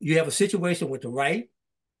 You have a situation with the right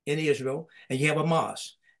in Israel, and you have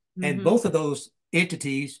Hamas. And both of those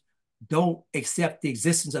entities don't accept the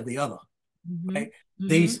existence of the other, right?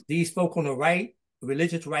 These folk on the right,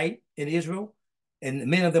 religious right in Israel, and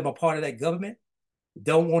many of them are part of that government,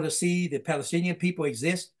 don't want to see the Palestinian people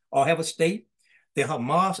exist or have a state. The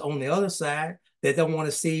Hamas on the other side, they don't want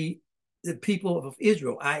to see the people of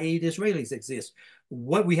Israel, i.e. the Israelis, exist.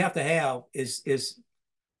 what we have to have is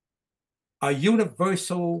a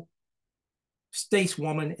universal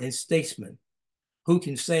stateswoman and statesman who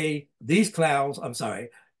can say these clowns, I'm sorry,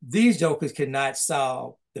 these jokers cannot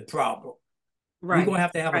solve the problem. Right. We're going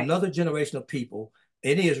to have another generation of people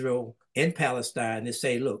in Israel, in Palestine, that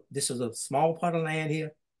say, look, this is a small part of land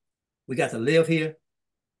here. We got to live here.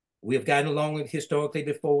 We have gotten along historically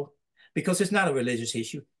before, because it's not a religious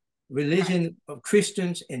issue. Religion of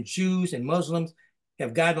Christians and Jews and Muslims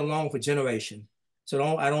have gotten along for generations.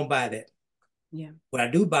 So I don't buy that. Yeah. What I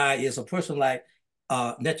do buy is a person like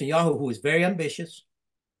Netanyahu, who is very ambitious,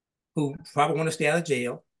 who probably want to stay out of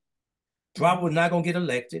jail, probably not going to get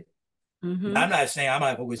elected. Mm-hmm. I'm not saying, I'm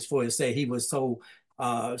not going to say he was so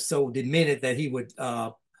demented that he would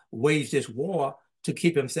wage this war to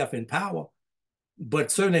keep himself in power.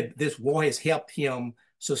 But certainly this war has helped him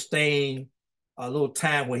sustain a little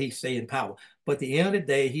time when he stayed in power. But at the end of the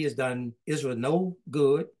day, he has done Israel no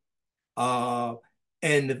good.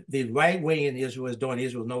 And the right wing in Israel is doing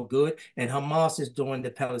Israel no good. And Hamas is doing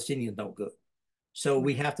the Palestinians no good. So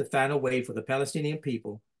we have to find a way for the Palestinian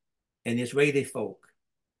people and the Israeli folk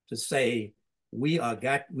to say, we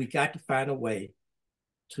got to find a way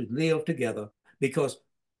to live together, because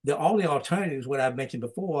the only alternatives, what I've mentioned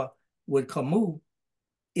before, with Camus,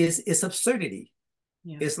 is absurdity.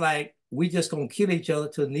 Yeah. It's like we just gonna kill each other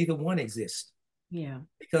till neither one exists. Yeah.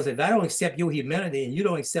 Because if I don't accept your humanity and you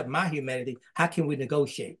don't accept my humanity, how can we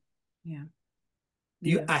negotiate? Yeah.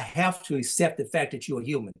 I have to accept the fact that you're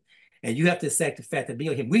human, and you have to accept the fact that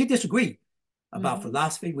being human. We can disagree about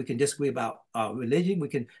philosophy. We can disagree about religion. We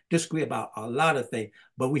can disagree about a lot of things,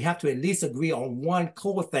 but we have to at least agree on one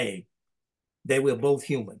core thing, that we're both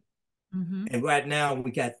human. Mm-hmm. And right now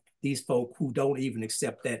we got these folk who don't even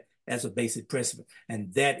accept that as a basic principle.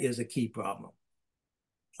 And that is a key problem.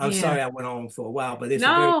 I'm sorry I went on for a while, but it's a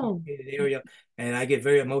very complicated area, and I get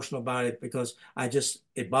very emotional about it, because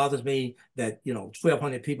it bothers me that,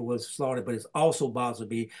 1,200 people were slaughtered, but it also bothers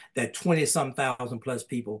me that 20-some thousand plus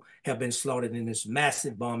people have been slaughtered in this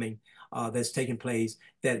massive bombing that's taking place,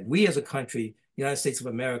 that we as a country, United States of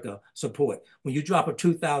America, support. When you drop a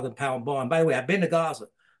 2,000-pound bomb, by the way, I've been to Gaza,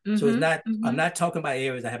 so it's not, I'm not talking about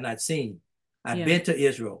areas I have not seen. I've been to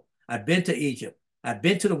Israel. I've been to Egypt. I've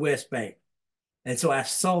been to the West Bank. And so I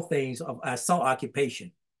saw things, I saw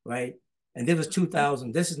occupation, right? And this was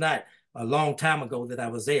 2000. This is not a long time ago that I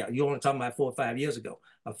was there. You're only talking about 4 or 5 years ago,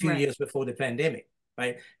 a few years before the pandemic,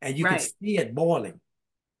 right? And you can see it boiling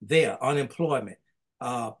there, unemployment,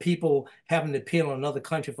 people having to depend on another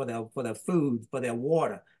country for their food, for their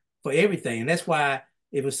water, for everything. And that's why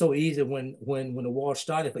it was so easy when the war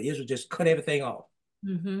started for Israel, just cut everything off,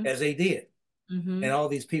 as they did. And all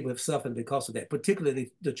these people have suffered because of that, particularly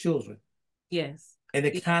the children. Yes. And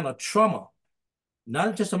the kind of trauma,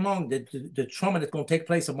 not just among the trauma that's going to take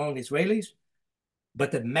place among the Israelis,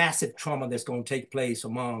 but the massive trauma that's going to take place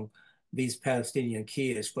among these Palestinian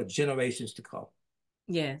kids for generations to come.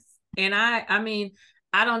 Yes. And I mean,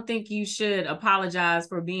 I don't think you should apologize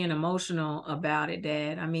for being emotional about it,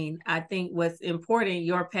 Dad. I mean, I think what's important,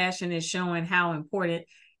 your passion is showing how important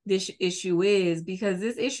this issue is, because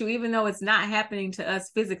this issue, even though it's not happening to us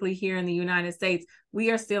physically here in the United States, we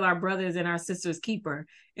are still our brothers and our sisters' keeper.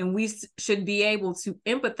 And we should be able to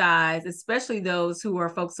empathize, especially those who are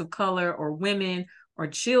folks of color or women or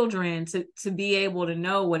children, to be able to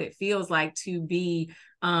know what it feels like to be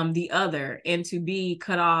the other, and to be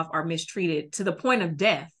cut off or mistreated to the point of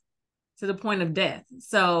death.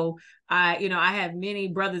 So I have many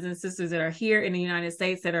brothers and sisters that are here in the United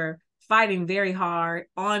States that are fighting very hard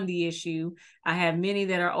on the issue. I have many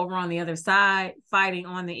that are over on the other side fighting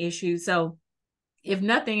on the issue. So if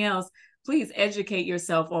nothing else, please educate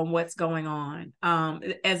yourself on what's going on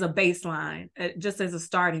as a baseline, just as a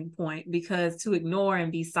starting point, because to ignore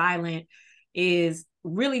and be silent is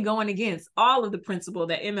really going against all of the principle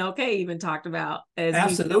that MLK even talked about.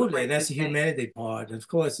 Absolutely. And that's the humanity part. Of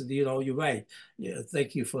course, you're right. Yeah,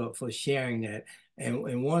 thank you for sharing that.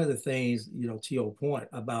 And one of the things, to your point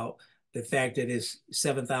about the fact that it's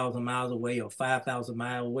 7,000 miles away or 5,000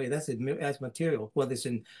 miles away, that's material, whether it's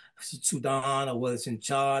in Sudan or whether it's in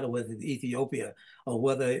Chad or whether it's Ethiopia or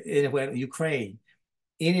whether anywhere in Ukraine.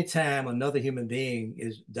 Anytime another human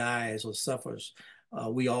being dies or suffers,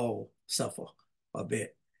 we all suffer a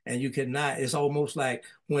bit. And you cannot, it's almost like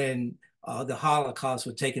when the Holocaust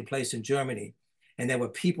was taking place in Germany, and there were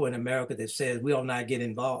people in America that said, we will not get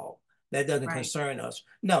involved. That doesn't concern us.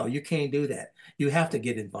 No, you can't do that. You have to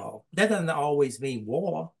get involved. That doesn't always mean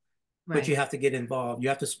war, but you have to get involved. You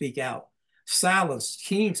have to speak out. Silence.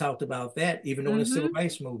 King talked about that, even during the civil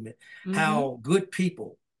rights movement, how good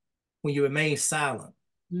people, when you remain silent,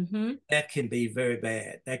 Mm-hmm. That can be very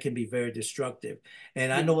bad. That can be very destructive.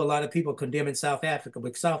 And I Yeah. know a lot of people condemning South Africa,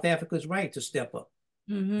 but South Africa is right to step up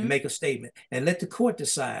and Mm-hmm. make a statement and let the court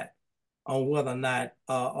decide on whether or not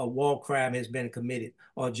a war crime has been committed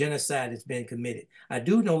or genocide has been committed. I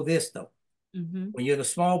do know this though. Mm-hmm. When you're in a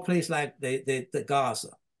small place like the Gaza,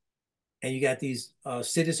 and you got these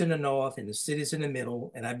cities in the north and the cities in the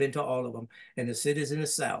middle, and I've been to all of them, and the cities in the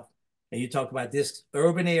south, and you talk about this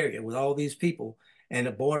urban area with all these people, and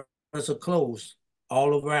the borders are closed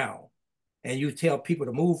all around, and you tell people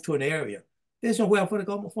to move to an area, there's nowhere for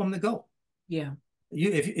them to go. Yeah.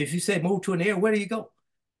 If you say move to an area, where do you go?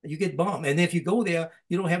 You get bombed, and if you go there,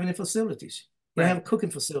 you don't have any facilities. You don't have a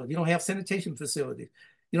cooking facility. You don't have sanitation facilities.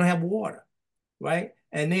 You don't have water, right?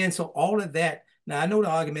 And then so all of that. Now I know the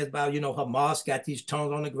argument about Hamas got these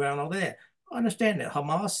tunnels on the ground, all that. I understand that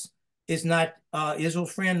Hamas is not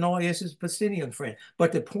Israel's friend, nor is his Palestinian friend.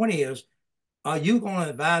 But the point is, are you going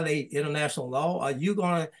to violate international law? Are you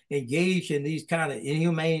going to engage in these kind of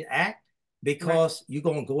inhumane acts because you're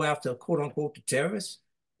going to go after quote unquote the terrorists,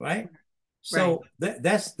 right? Right. So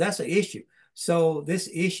that's an issue. So this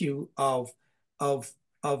issue of of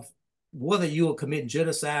whether you are committing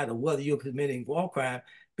genocide or whether you're committing war crime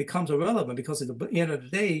becomes irrelevant because at the end of the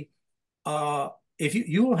day, uh, if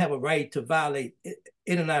you don't have a right to violate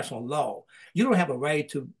international law, you don't have a right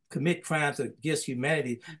to commit crimes against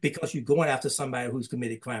humanity because you're going after somebody who's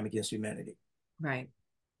committed crime against humanity. Right.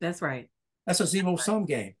 That's right. That's a zero-sum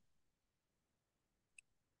game.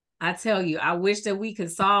 I tell you, I wish that we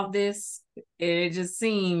could solve this. It just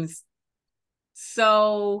seems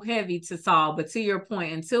so heavy to solve. But to your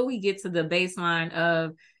point, until we get to the baseline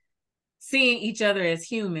of seeing each other as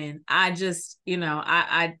human, I just,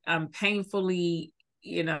 I'm painfully,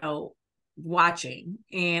 watching,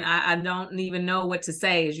 and I don't even know what to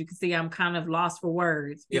say. As you can see, I'm kind of lost for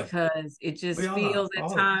words because it just feels at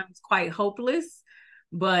times quite hopeless.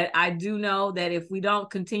 But I do know that if we don't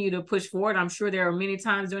continue to push forward, I'm sure there are many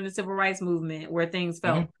times during the civil rights movement where things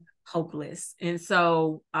felt hopeless. And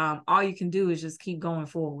so all you can do is just keep going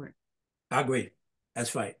forward. I agree.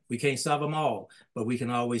 That's right. We can't solve them all, but we can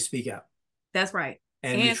always speak out. That's right.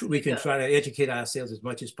 And we can try to educate ourselves as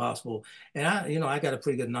much as possible. And I got a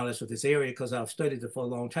pretty good knowledge of this area because I've studied it for a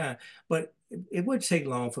long time. But it would take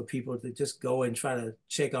long for people to just go and try to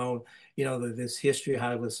check on, this history,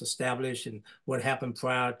 how it was established and what happened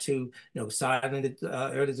prior to, starting in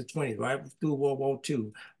the early 20s, right through World War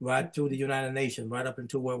II, right through the United Nations, right up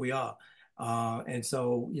until where we are. And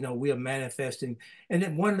so, we are manifesting. And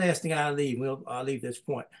then one last thing I'll leave this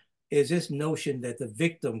point. Is this notion that the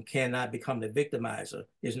victim cannot become the victimizer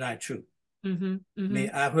is not true. Mm-hmm, mm-hmm. I mean,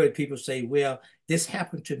 I've heard people say, well, this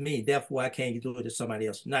happened to me, therefore I can't do it to somebody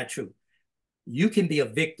else. Not true. You can be a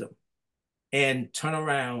victim and turn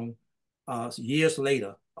around years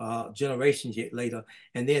later, generations later,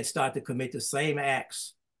 and then start to commit the same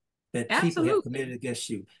acts that people have committed against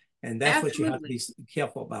you. And that's what you have to be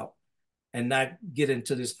careful about and not get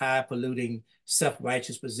into this high polluting,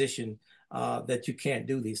 self-righteous position that you can't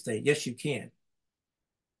do these things. Yes, you can.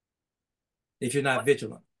 If you're not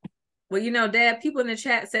vigilant. Well, Dad, people in the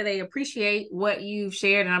chat say they appreciate what you've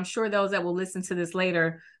shared, and I'm sure those that will listen to this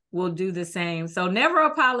later will do the same. So never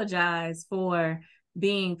apologize for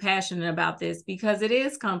being passionate about this because it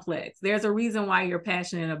is complex. There's a reason why you're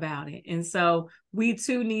passionate about it. And so we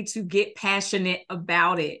too need to get passionate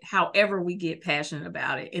about it, however we get passionate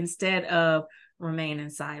about it, instead of remaining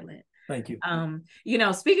silent. Thank you.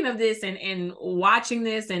 Speaking of this and watching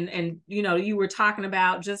this and you were talking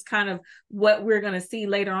about just kind of what we're going to see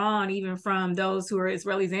later on, even from those who are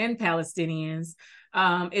Israelis and Palestinians,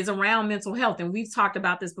 is around mental health. And we've talked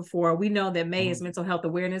about this before. We know that May is Mental Health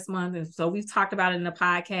Awareness Month. And so we've talked about it in the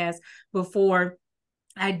podcast before.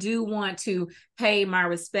 I do want to pay my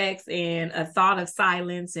respects and a thought of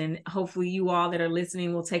silence, and hopefully you all that are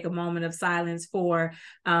listening will take a moment of silence for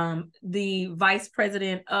the Vice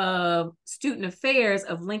President of Student Affairs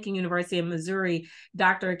of Lincoln University in Missouri,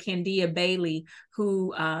 Dr. Candia Bailey,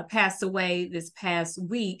 who passed away this past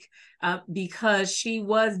week because she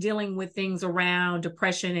was dealing with things around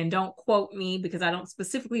depression, and don't quote me because I don't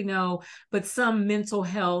specifically know, but some mental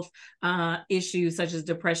health issues such as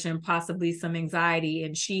depression, possibly some anxiety.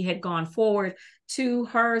 And she had gone forward to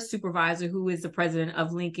her supervisor, who is the president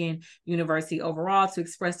of Lincoln University overall, to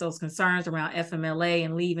express those concerns around FMLA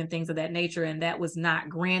and leave and things of that nature. And that was not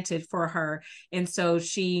granted for her. And so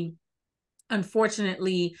she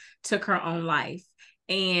unfortunately took her own life.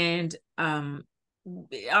 And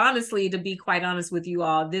honestly, to be quite honest with you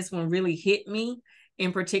all, this one really hit me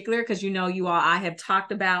in particular, because you all, I have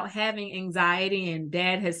talked about having anxiety, and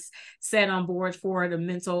Dad has set on board for the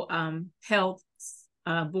mental health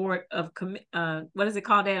board of what is it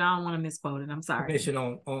called? That I don't want to misquote it. I'm sorry. Commission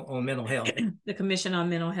on Mental Health. The Commission on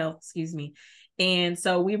Mental Health, excuse me. And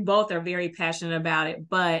so we both are very passionate about it,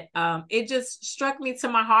 but it just struck me to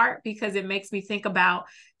my heart because it makes me think about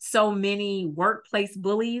so many workplace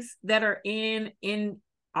bullies that are in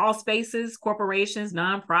all spaces, corporations,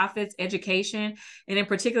 nonprofits, education. And in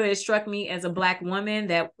particular, it struck me as a Black woman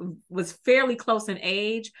that was fairly close in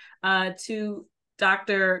age to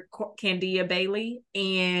Dr. Candia Bailey.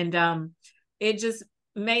 And it just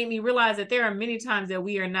made me realize that there are many times that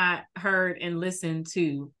we are not heard and listened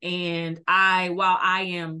to. And while I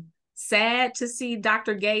am sad to see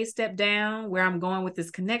Dr. Gay step down, where I'm going with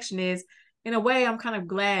this connection is, in a way, I'm kind of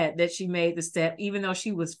glad that she made the step, even though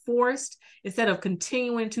she was forced. Instead of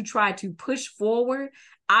continuing to try to push forward,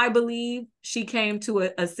 I believe she came to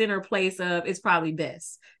a center place of, it's probably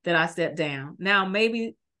best that I step down. Now,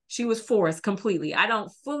 maybe she was forced completely. I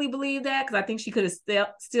don't fully believe that, because I think she could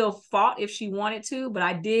have still fought if she wanted to, but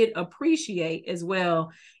I did appreciate as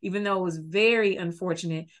well, even though it was very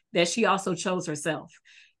unfortunate, that she also chose herself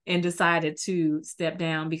and decided to step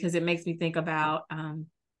down, because it makes me think about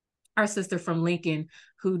our sister from Lincoln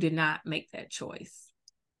who did not make that choice.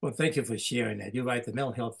 Well, thank you for sharing that. You're right. The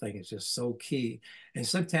mental health thing is just so key. And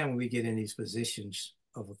sometimes when we get in these positions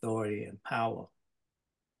of authority and power,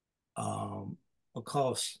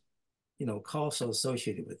 costs are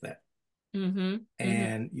associated with that. Mm-hmm.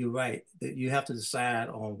 And you're right, that you have to decide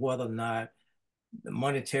on whether or not the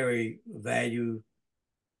monetary value,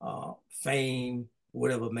 fame,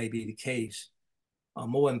 whatever may be the case, are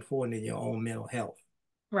more important than your own mental health.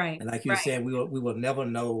 Right. And like you said, we will never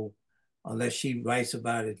know unless she writes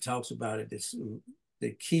about it, talks about it. This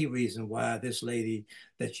the key reason why this lady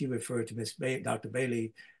that you referred to, Dr.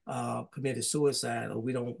 Bailey, committed suicide, or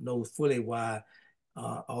we don't know fully why,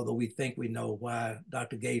 although we think we know why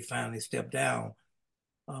Dr. Gay finally stepped down.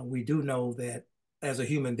 We do know that as a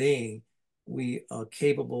human being, we are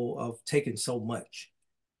capable of taking so much.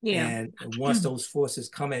 Yeah. And once those forces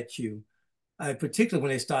come at you, particularly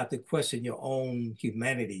when they start to question your own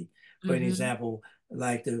humanity. For an example,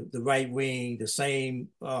 like the right wing, the same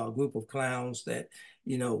group of clowns that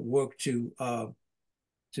work to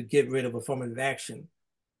get rid of affirmative action.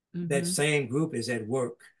 That same group is at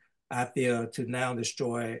work out there to now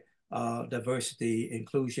destroy diversity,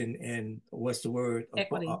 inclusion, and what's the word?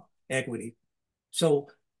 Equity. Equity. So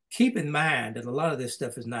keep in mind that a lot of this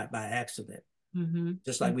stuff is not by accident.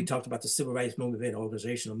 Just like we talked about the civil rights movement and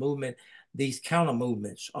organizational movement, these counter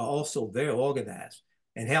movements are also very organized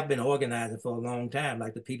and have been organizing for a long time,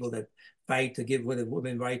 like the people that fight to give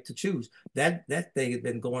women right to choose. That thing has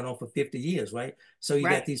been going on for 50 years, right? So you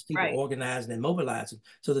got these people organizing and mobilizing.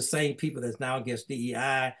 So the same people that's now against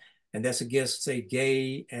DEI and that's against, say,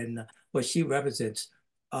 gay and what she represents,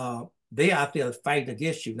 they out there fighting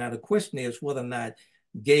against you. Now, the question is whether or not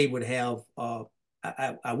gay would have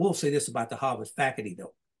I will say this about the Harvard faculty,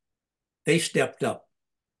 though. They stepped up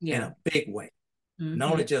in a big way,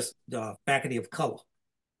 not only just the faculty of color,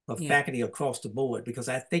 but faculty across the board, because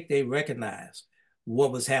I think they recognized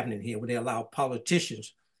what was happening here when they allowed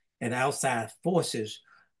politicians and outside forces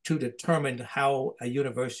to determine how a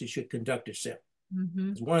university should conduct itself.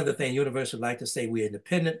 One of the things universities like to say, we're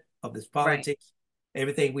independent of this politics.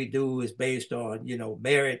 Everything we do is based on,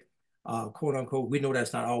 merit, quote unquote. We know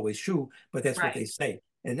that's not always true, but that's what they say.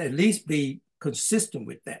 And at least be consistent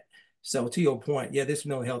with that. So to your point, this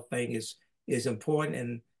mental health thing is important.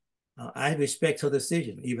 And I respect her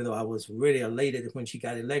decision, even though I was really elated when she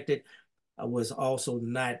got elected. I was also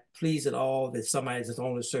not pleased at all that somebody that's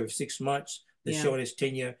only served 6 months, the shortest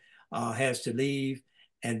tenure, has to leave.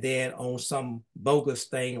 And then on some bogus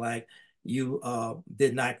thing like you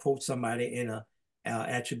did not quote somebody in a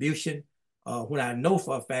attribution, when I know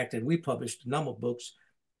for a fact, and we published a number of books,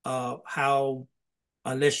 how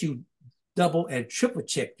unless you double and triple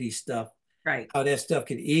check these stuff, how that stuff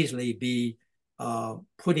can easily be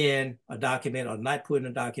put in a document or not put in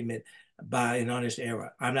a document by an honest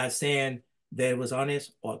error. I'm not saying that it was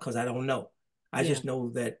honest, or because I don't know. I just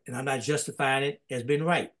know that, and I'm not justifying it as being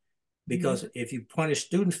right, because if you punish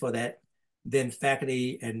students for that, then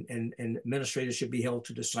faculty and administrators should be held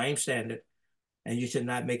to the same standard, and you should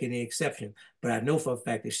not make any exception. But I know for a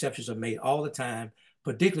fact exceptions are made all the time,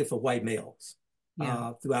 particularly for white males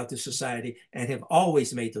throughout the society, and have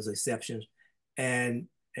always made those exceptions, and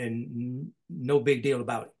no big deal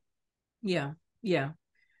about it.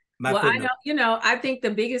 Well, I think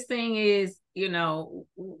the biggest thing is,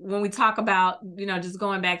 when we talk about, just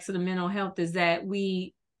going back to the mental health, is that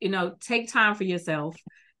we, take time for yourself.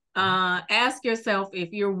 Ask yourself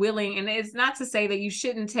if you're willing, and it's not to say that you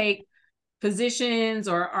shouldn't take positions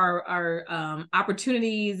or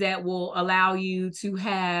opportunities that will allow you to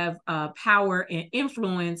have power and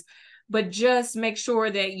influence, but just make sure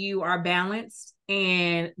that you are balanced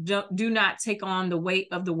and do not take on the weight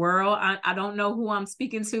of the world. I don't know who I'm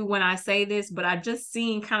speaking to when I say this, but I just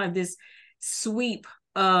seen kind of this sweep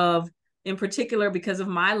of, in particular, because of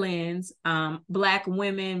my lens, Black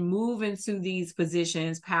women move into these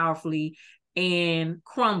positions powerfully and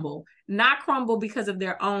crumble. Not crumble because of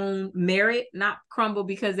their own merit, not crumble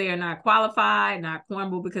because they are not qualified, not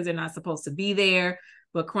crumble because they're not supposed to be there,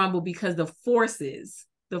 but crumble because the forces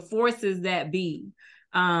that be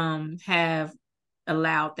have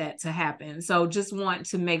allowed that to happen. So just want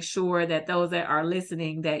to make sure that those that are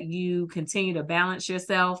listening, that you continue to balance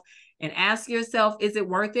yourself and ask yourself, is it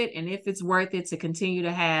worth it? And if it's worth it, to continue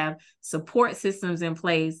to have support systems in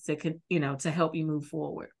place to, to help you move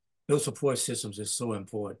forward. Those support systems are so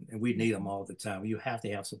important, and we need them all the time. You have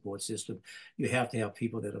to have support system. You have to have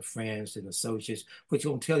people that are friends and associates, which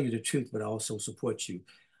will tell you the truth, but also support you.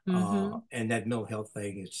 And that mental health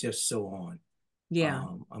thing is just so on. Yeah.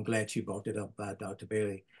 I'm glad you brought it up by Dr.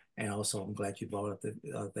 Bailey, and also I'm glad you brought up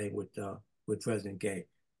the thing with President Gay.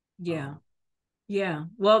 Yeah. Yeah.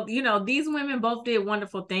 Well, these women both did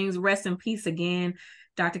wonderful things. Rest in peace again,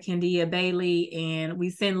 Dr. Kendia Bailey. And we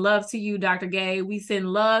send love to you, Dr. Gay. We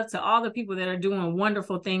send love to all the people that are doing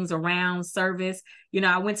wonderful things around service.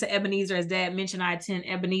 I went to Ebenezer, as Dad mentioned. I attend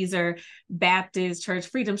Ebenezer Baptist Church,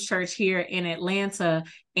 Freedom's Church here in Atlanta.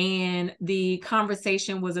 And the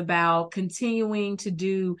conversation was about continuing to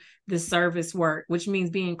do the service work, which means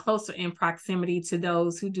being closer in proximity to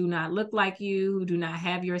those who do not look like you, who do not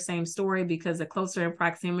have your same story, because the closer in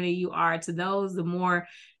proximity you are to those, the more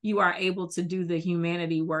you are able to do the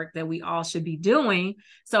humanity work that we all should be doing.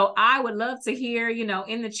 So I would love to hear,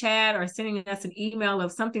 in the chat or sending us an email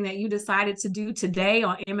of something that you decided to do today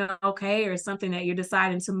on MLK, or something that you're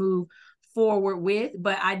deciding to move forward with.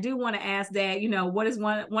 But I do want to ask that, what is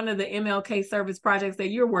one of the MLK service projects that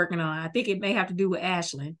you're working on? I think it may have to do with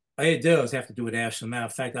Ashland. It does have to do with Ashland. Matter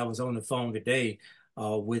of fact, I was on the phone today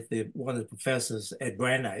with one of the professors at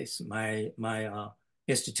Brandeis, my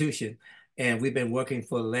institution, and we've been working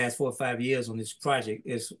for the last 4 or 5 years on this project.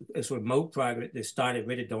 It's a remote project that started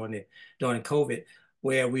really during COVID,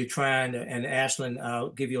 where we're trying to, and Ashland, I'll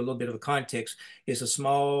give you a little bit of a context. It's a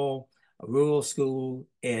small rural school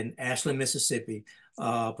in Ashland, Mississippi,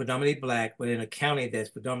 predominantly Black, but in a county that's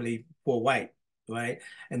predominantly poor white, right?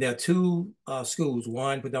 And there are two schools,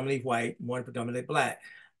 one predominantly white, one predominantly Black.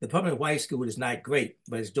 The predominantly white school is not great,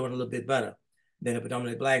 but it's doing a little bit better than the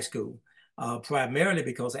predominantly Black school, primarily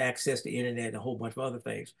because access to the internet and a whole bunch of other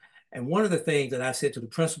things. And one of the things that I said to the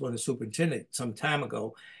principal and the superintendent some time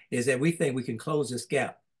ago is that we think we can close this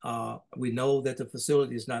gap. We know that the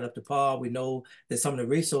facility is not up to par. We know that some of the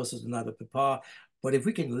resources are not up to par. But if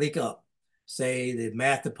we can link up, say, the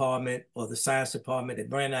math department or the science department at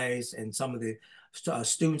Brandeis and some of the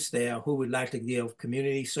students there who would like to give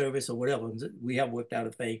community service or whatever, we have worked out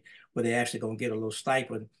a thing where they're actually going to get a little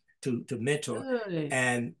stipend to mentor. Good.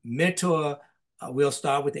 And mentor, we'll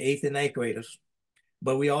start with the 8th and 9th graders,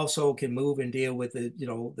 but we also can move and deal with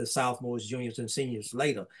the sophomores, juniors, and seniors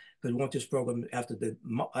later, because we want this program after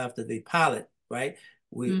the pilot, right?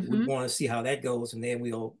 We want to see how that goes, and then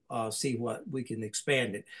we'll see what we can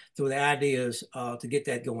expand it. So the idea is to get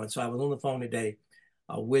that going. So I was on the phone today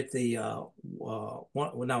with the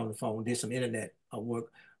not on the phone, did some internet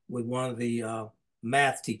work with one of the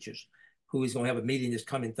math teachers, who is going to have a meeting this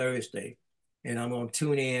coming Thursday, and I'm going to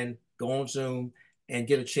tune in, go on Zoom, and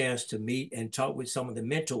get a chance to meet and talk with some of the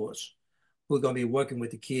mentors who are going to be working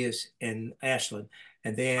with the kids in Ashland.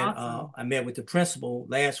 And then awesome. I met with the principal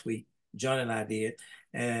last week, John and I did,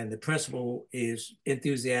 and the principal is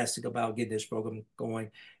enthusiastic about getting this program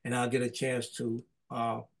going. And I'll get a chance to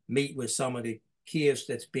meet with some of the kids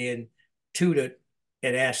that's been tutored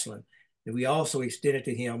at Ashland. And we also extended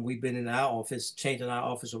to him, we've been in our office, changing our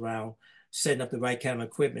office around, setting up the right kind of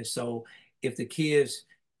equipment. So if the kids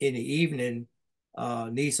in the evening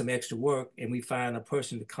need some extra work and we find a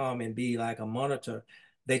person to come and be like a monitor,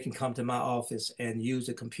 they can come to my office and use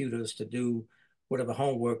the computers to do whatever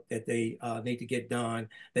homework that they need to get done,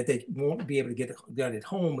 that they won't be able to get done at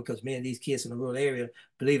home, because many of these kids in the rural area,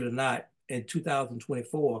 believe it or not, in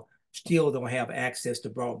 2024, still don't have access to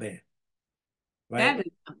broadband. Right? That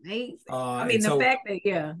is amazing. I mean, the fact that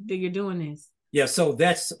you're doing this. Yeah, so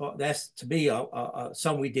that's to me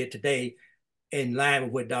something we did today, in line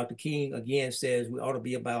with what Dr. King again says. We ought to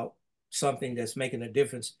be about something that's making a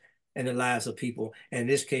difference in the lives of people. And in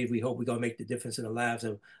this case, we hope we're going to make the difference in the lives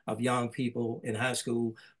of young people in high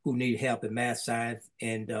school who need help in math, science,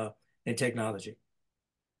 and technology.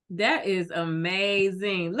 That is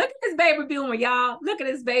amazing. Look at this baby boomer, y'all. Look at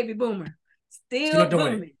this baby boomer. Still Still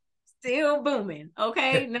doing booming. Still booming.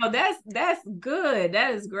 Okay. it. No, that's good.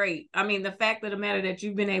 That is great. I mean, the fact of the matter that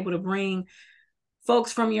you've been able to bring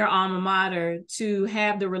folks from your alma mater to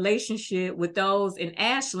have the relationship with those in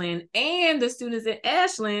Ashland, and the students in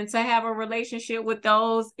Ashland to have a relationship with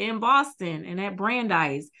those in Boston and at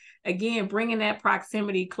Brandeis. Again, bringing that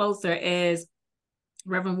proximity closer, as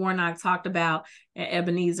Reverend Warnock talked about at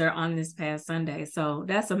Ebenezer on this past Sunday. So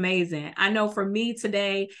that's amazing. I know for me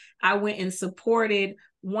today, I went and supported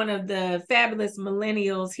one of the fabulous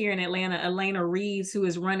millennials here in Atlanta, Elena Reeves, who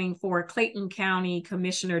is running for Clayton County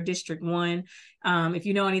Commissioner District 1. If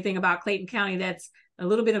you know anything about Clayton County, that's a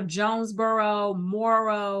little bit of Jonesboro,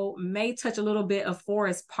 Morrow, may touch a little bit of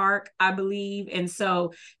Forest Park, I believe. And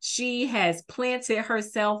so she has planted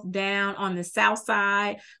herself down on the South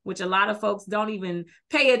Side, which a lot of folks don't even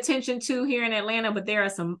pay attention to here in Atlanta, but there are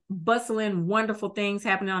some bustling, wonderful things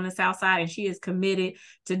happening on the South Side, and she is committed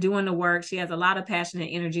to doing the work. She has a lot of passion and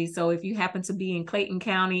energy. So if you happen to be in Clayton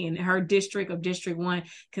County in her district of District 1,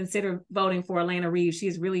 consider voting for Elena Reeves. She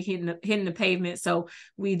is really hitting the pavement. So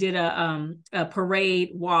we did a parade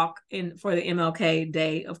walk in for the MLK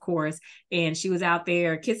Day, of course, and she was out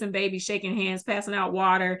there kissing babies, shaking hands, passing out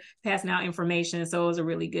water, passing out information. So it was a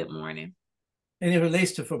really good morning. And it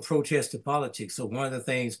relates to from protest to politics. So one of the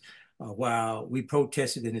things, while we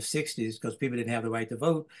protested in the 60s because people didn't have the right to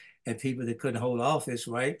vote and people that couldn't hold office,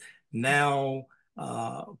 right? Now,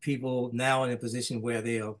 people now in a position where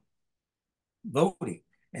they are voting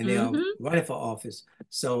and they are running for office.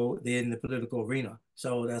 So they're in the political arena.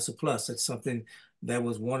 So that's a plus. That's something that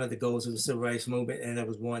was one of the goals of the civil rights movement. And that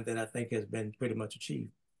was one that I think has been pretty much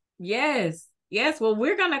achieved. Yes. Yes. Well,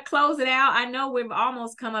 we're going to close it out. I know we've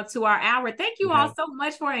almost come up to our hour. Thank you all so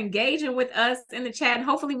much for engaging with us in the chat. And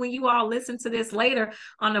hopefully when you all listen to this later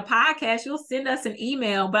on the podcast, you'll send us an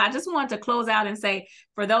email. But I just wanted to close out and say,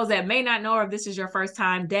 for those that may not know, or if this is your first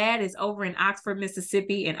time, Dad is over in Oxford,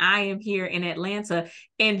 Mississippi, and I am here in Atlanta.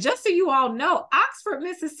 And just so you all know, Oxford,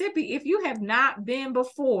 Mississippi, if you have not been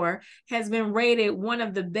before, has been rated one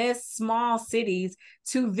of the best small cities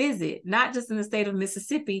to visit, not just in the state of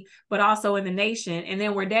Mississippi, but also in the nation. And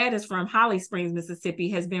then where Dad is from, Holly Springs, Mississippi,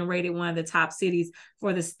 has been rated one of the top cities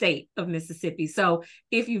for the state of Mississippi. So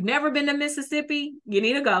if you've never been to Mississippi, you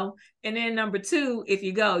need to go. And then number two, if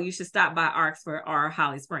you go, you should stop by Oxford or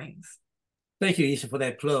Holly Springs. Thank you, Isha, for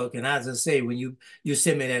that plug. And as I say, when you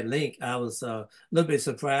sent me that link, I was a little bit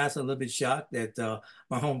surprised, a little bit shocked that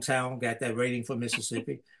my hometown got that rating for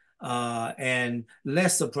Mississippi. And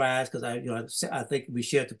less surprised because I think we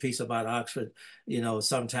shared the piece about Oxford,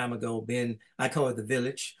 some time ago. I call it the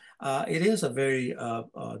Village. It is a very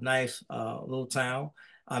nice little town.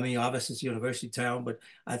 I mean, obviously it's a university town, but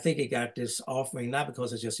I think it got this offering not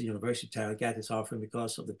because it's just a university town. It got this offering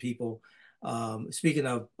because of the people. Speaking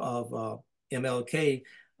of MLK,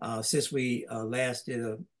 since we last did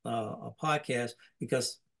a podcast,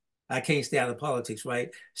 because I can't stay out of politics,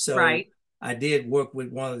 right? So. Right. I did work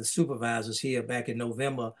with one of the supervisors here back in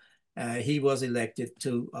November. He was elected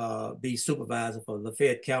to be supervisor for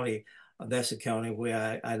Lafayette County. That's the county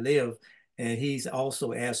where I live. And he's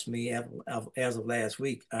also asked me as of last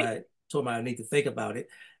week, I told him I need to think about it,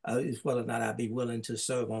 is whether or not I'd be willing to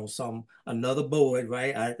serve on another board,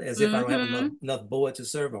 right? As if I don't have enough board to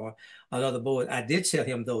serve on, another board. I did tell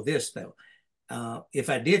him though. If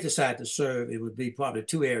I did decide to serve, it would be probably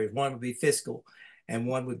two areas. One would be fiscal, and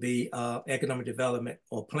one would be economic development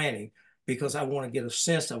or planning, because I want to get a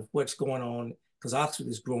sense of what's going on, because Oxford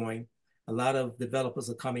is growing. A lot of developers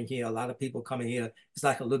are coming here. A lot of people coming here. It's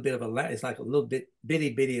like a little bit of Atlanta. It's like a little bit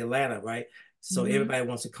bitty Atlanta, right? So everybody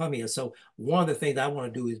wants to come here. So one of the things I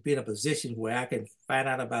want to do is be in a position where I can find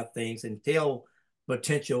out about things and tell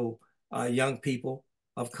potential young people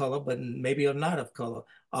of color, but maybe are not of color,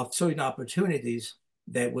 of certain opportunities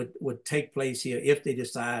that would take place here if they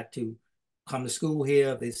decide to come to school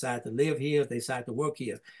here, if they decide to live here, if they decide to work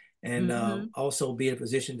here. And also be in a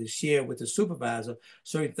position to share with the supervisor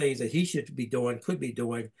certain things that he should be doing, could be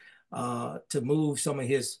doing, to move some of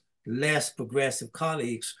his less progressive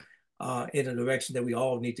colleagues in a direction that we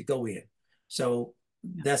all need to go in. So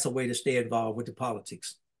that's a way to stay involved with the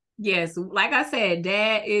politics. Yes, like I said,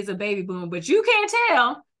 Dad is a baby boomer, but you can't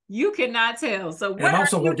tell. You cannot tell. So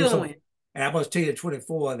what are you doing? And I must tell you,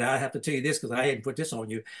 24, and I have to tell you this because I hadn't put this on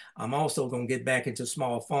you. I'm also going to get back into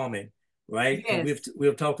small farming, right? Yes.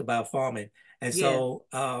 We've talked about farming. And so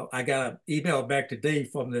I got an email back today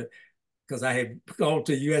because I had gone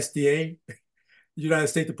to USDA, United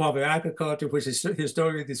States Department of Agriculture, which is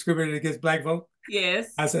historically discriminated against Black folks.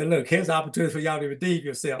 Yes. I said, look, here's the opportunity for y'all to redeem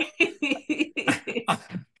yourself.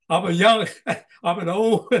 I'm a young, I'm an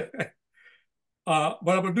old, but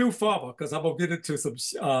I'm a new farmer because I'm gonna get into some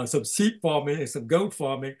sheep farming and some goat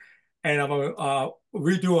farming, and I'm gonna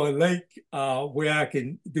redo a lake where I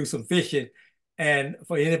can do some fishing. And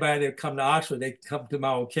for anybody that come to Oxford, they come to my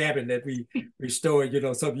old cabin that we restored,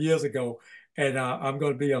 some years ago. And I'm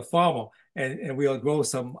going to be a farmer, and we'll grow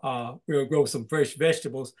some fresh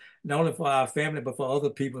vegetables, not only for our family but for other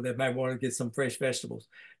people that might want to get some fresh vegetables.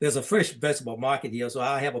 There's a fresh vegetable market here, so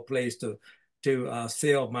I have a place to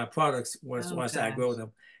sell my products once I grow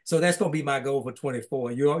them. So that's going to be my goal for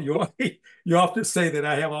 24. You often say that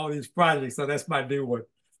I have all these projects, so that's my new one.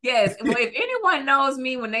 Yes. Well, if anyone knows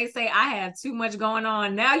me when they say I have too much going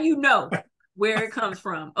on, now you know where it comes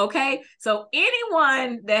from. Okay. So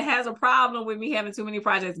anyone that has a problem with me having too many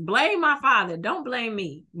projects, blame my father. Don't blame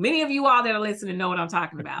me. Many of you all that are listening know what I'm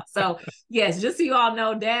talking about. So yes, just so you all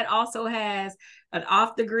know, Dad also has an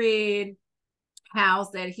off the grid house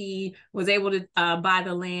that he was able to buy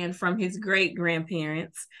the land from his great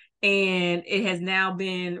grandparents. And it has now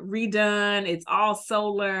been redone. It's all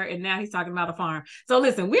solar. And now he's talking about a farm. So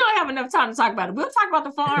listen, we don't have enough time to talk about it. We'll talk about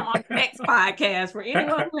the farm on the next podcast for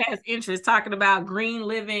anyone who has interest talking about green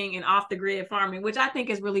living and off the grid farming, which I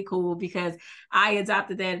think is really cool because I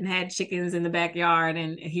adopted that and had chickens in the backyard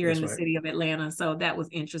and here in the city of Atlanta. So that was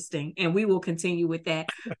interesting. And we will continue with that.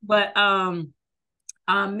 But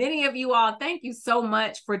many of you all, thank you so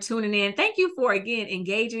much for tuning in. Thank you for, again,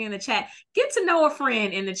 engaging in the chat. Get to know a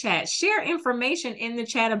friend in the chat. Share information in the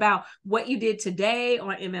chat about what you did today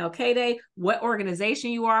on MLK Day, what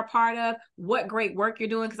organization you are a part of, what great work you're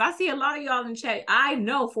doing. Because I see a lot of y'all in the chat. I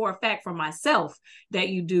know for a fact for myself that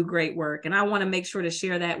you do great work. And I want to make sure to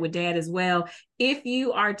share that with Dad as well. If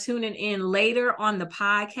you are tuning in later on the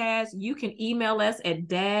podcast, you can email us at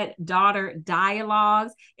daddaughterdialogues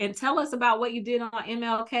and tell us about what you did on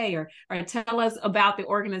MLK or tell us about the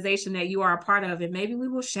organization that you are a part of, and maybe we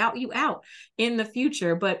will shout you out in the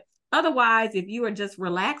future. But otherwise, if you are just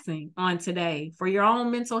relaxing on today for your own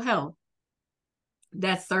mental health,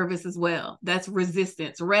 that's service as well. That's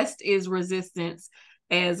resistance. Rest is resistance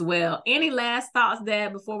as well. Any last thoughts,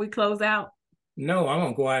 Dad, before we close out? No, I'm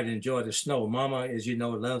going to go out and enjoy the snow. Mama, as you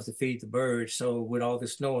know, loves to feed the birds. So with all the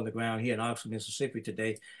snow on the ground here in Oxford, Mississippi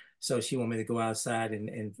today, so she want me to go outside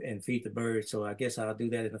and feed the birds. So I guess I'll do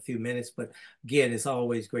that in a few minutes. But again, it's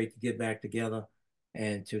always great to get back together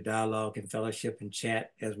and to dialogue and fellowship and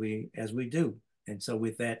chat as we do. And so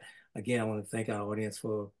with that, again, I want to thank our audience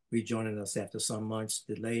for rejoining us after some months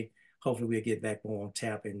delay. Hopefully we'll get back on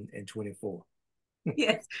tap in 24.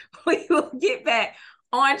 Yes, we will get back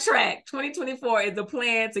on track. 2024 is the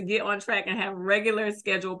plan to get on track and have regular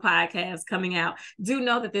scheduled podcasts coming out. Do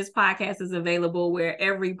know that this podcast is available where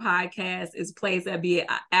every podcast is placed, that be it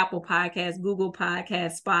Apple Podcasts, Google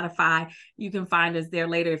Podcasts, Spotify. You can find us there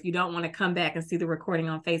later if you don't want to come back and see the recording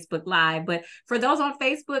on Facebook Live. But for those on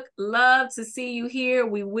Facebook, love to see you here.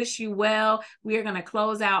 We wish you well. We are going to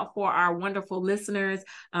close out for our wonderful listeners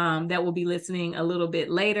that will be listening a little bit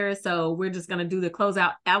later. So we're just going to do the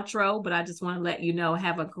closeout outro, but I just want to let you know,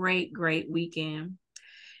 have a great weekend.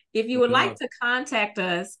 If you would like to contact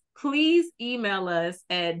us, please email us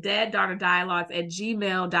at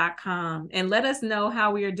daddaughterdialogues@gmail.com and let us know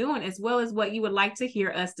how we are doing, as well as what you would like to hear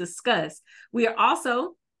us discuss. We are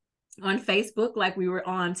also on Facebook, like we were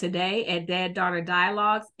on today, at Dad Daughter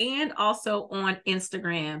Dialogues, and also on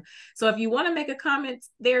Instagram. So if you want to make a comment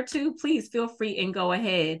there too, please feel free and go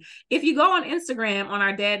ahead. If you go on Instagram on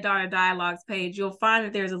our Dad Daughter Dialogues page, you'll find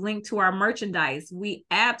that there's a link to our merchandise. We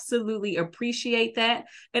absolutely appreciate that.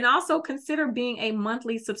 And also consider being a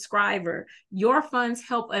monthly subscriber. Your funds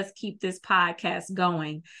help us keep this podcast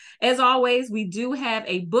going. As always, we do have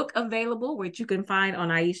a book available, which you can find on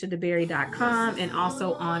AishaDeBerry.com and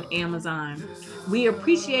also on Amazon. We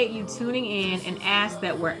appreciate you tuning in and ask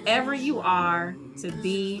that wherever you are, to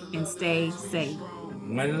be and stay safe.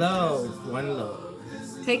 One love, one love.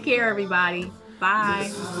 Take care, everybody. Bye.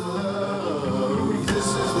 This is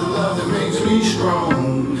the love that makes me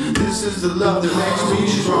strong. This is the love that makes me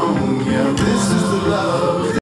strong. Yeah, this is the love.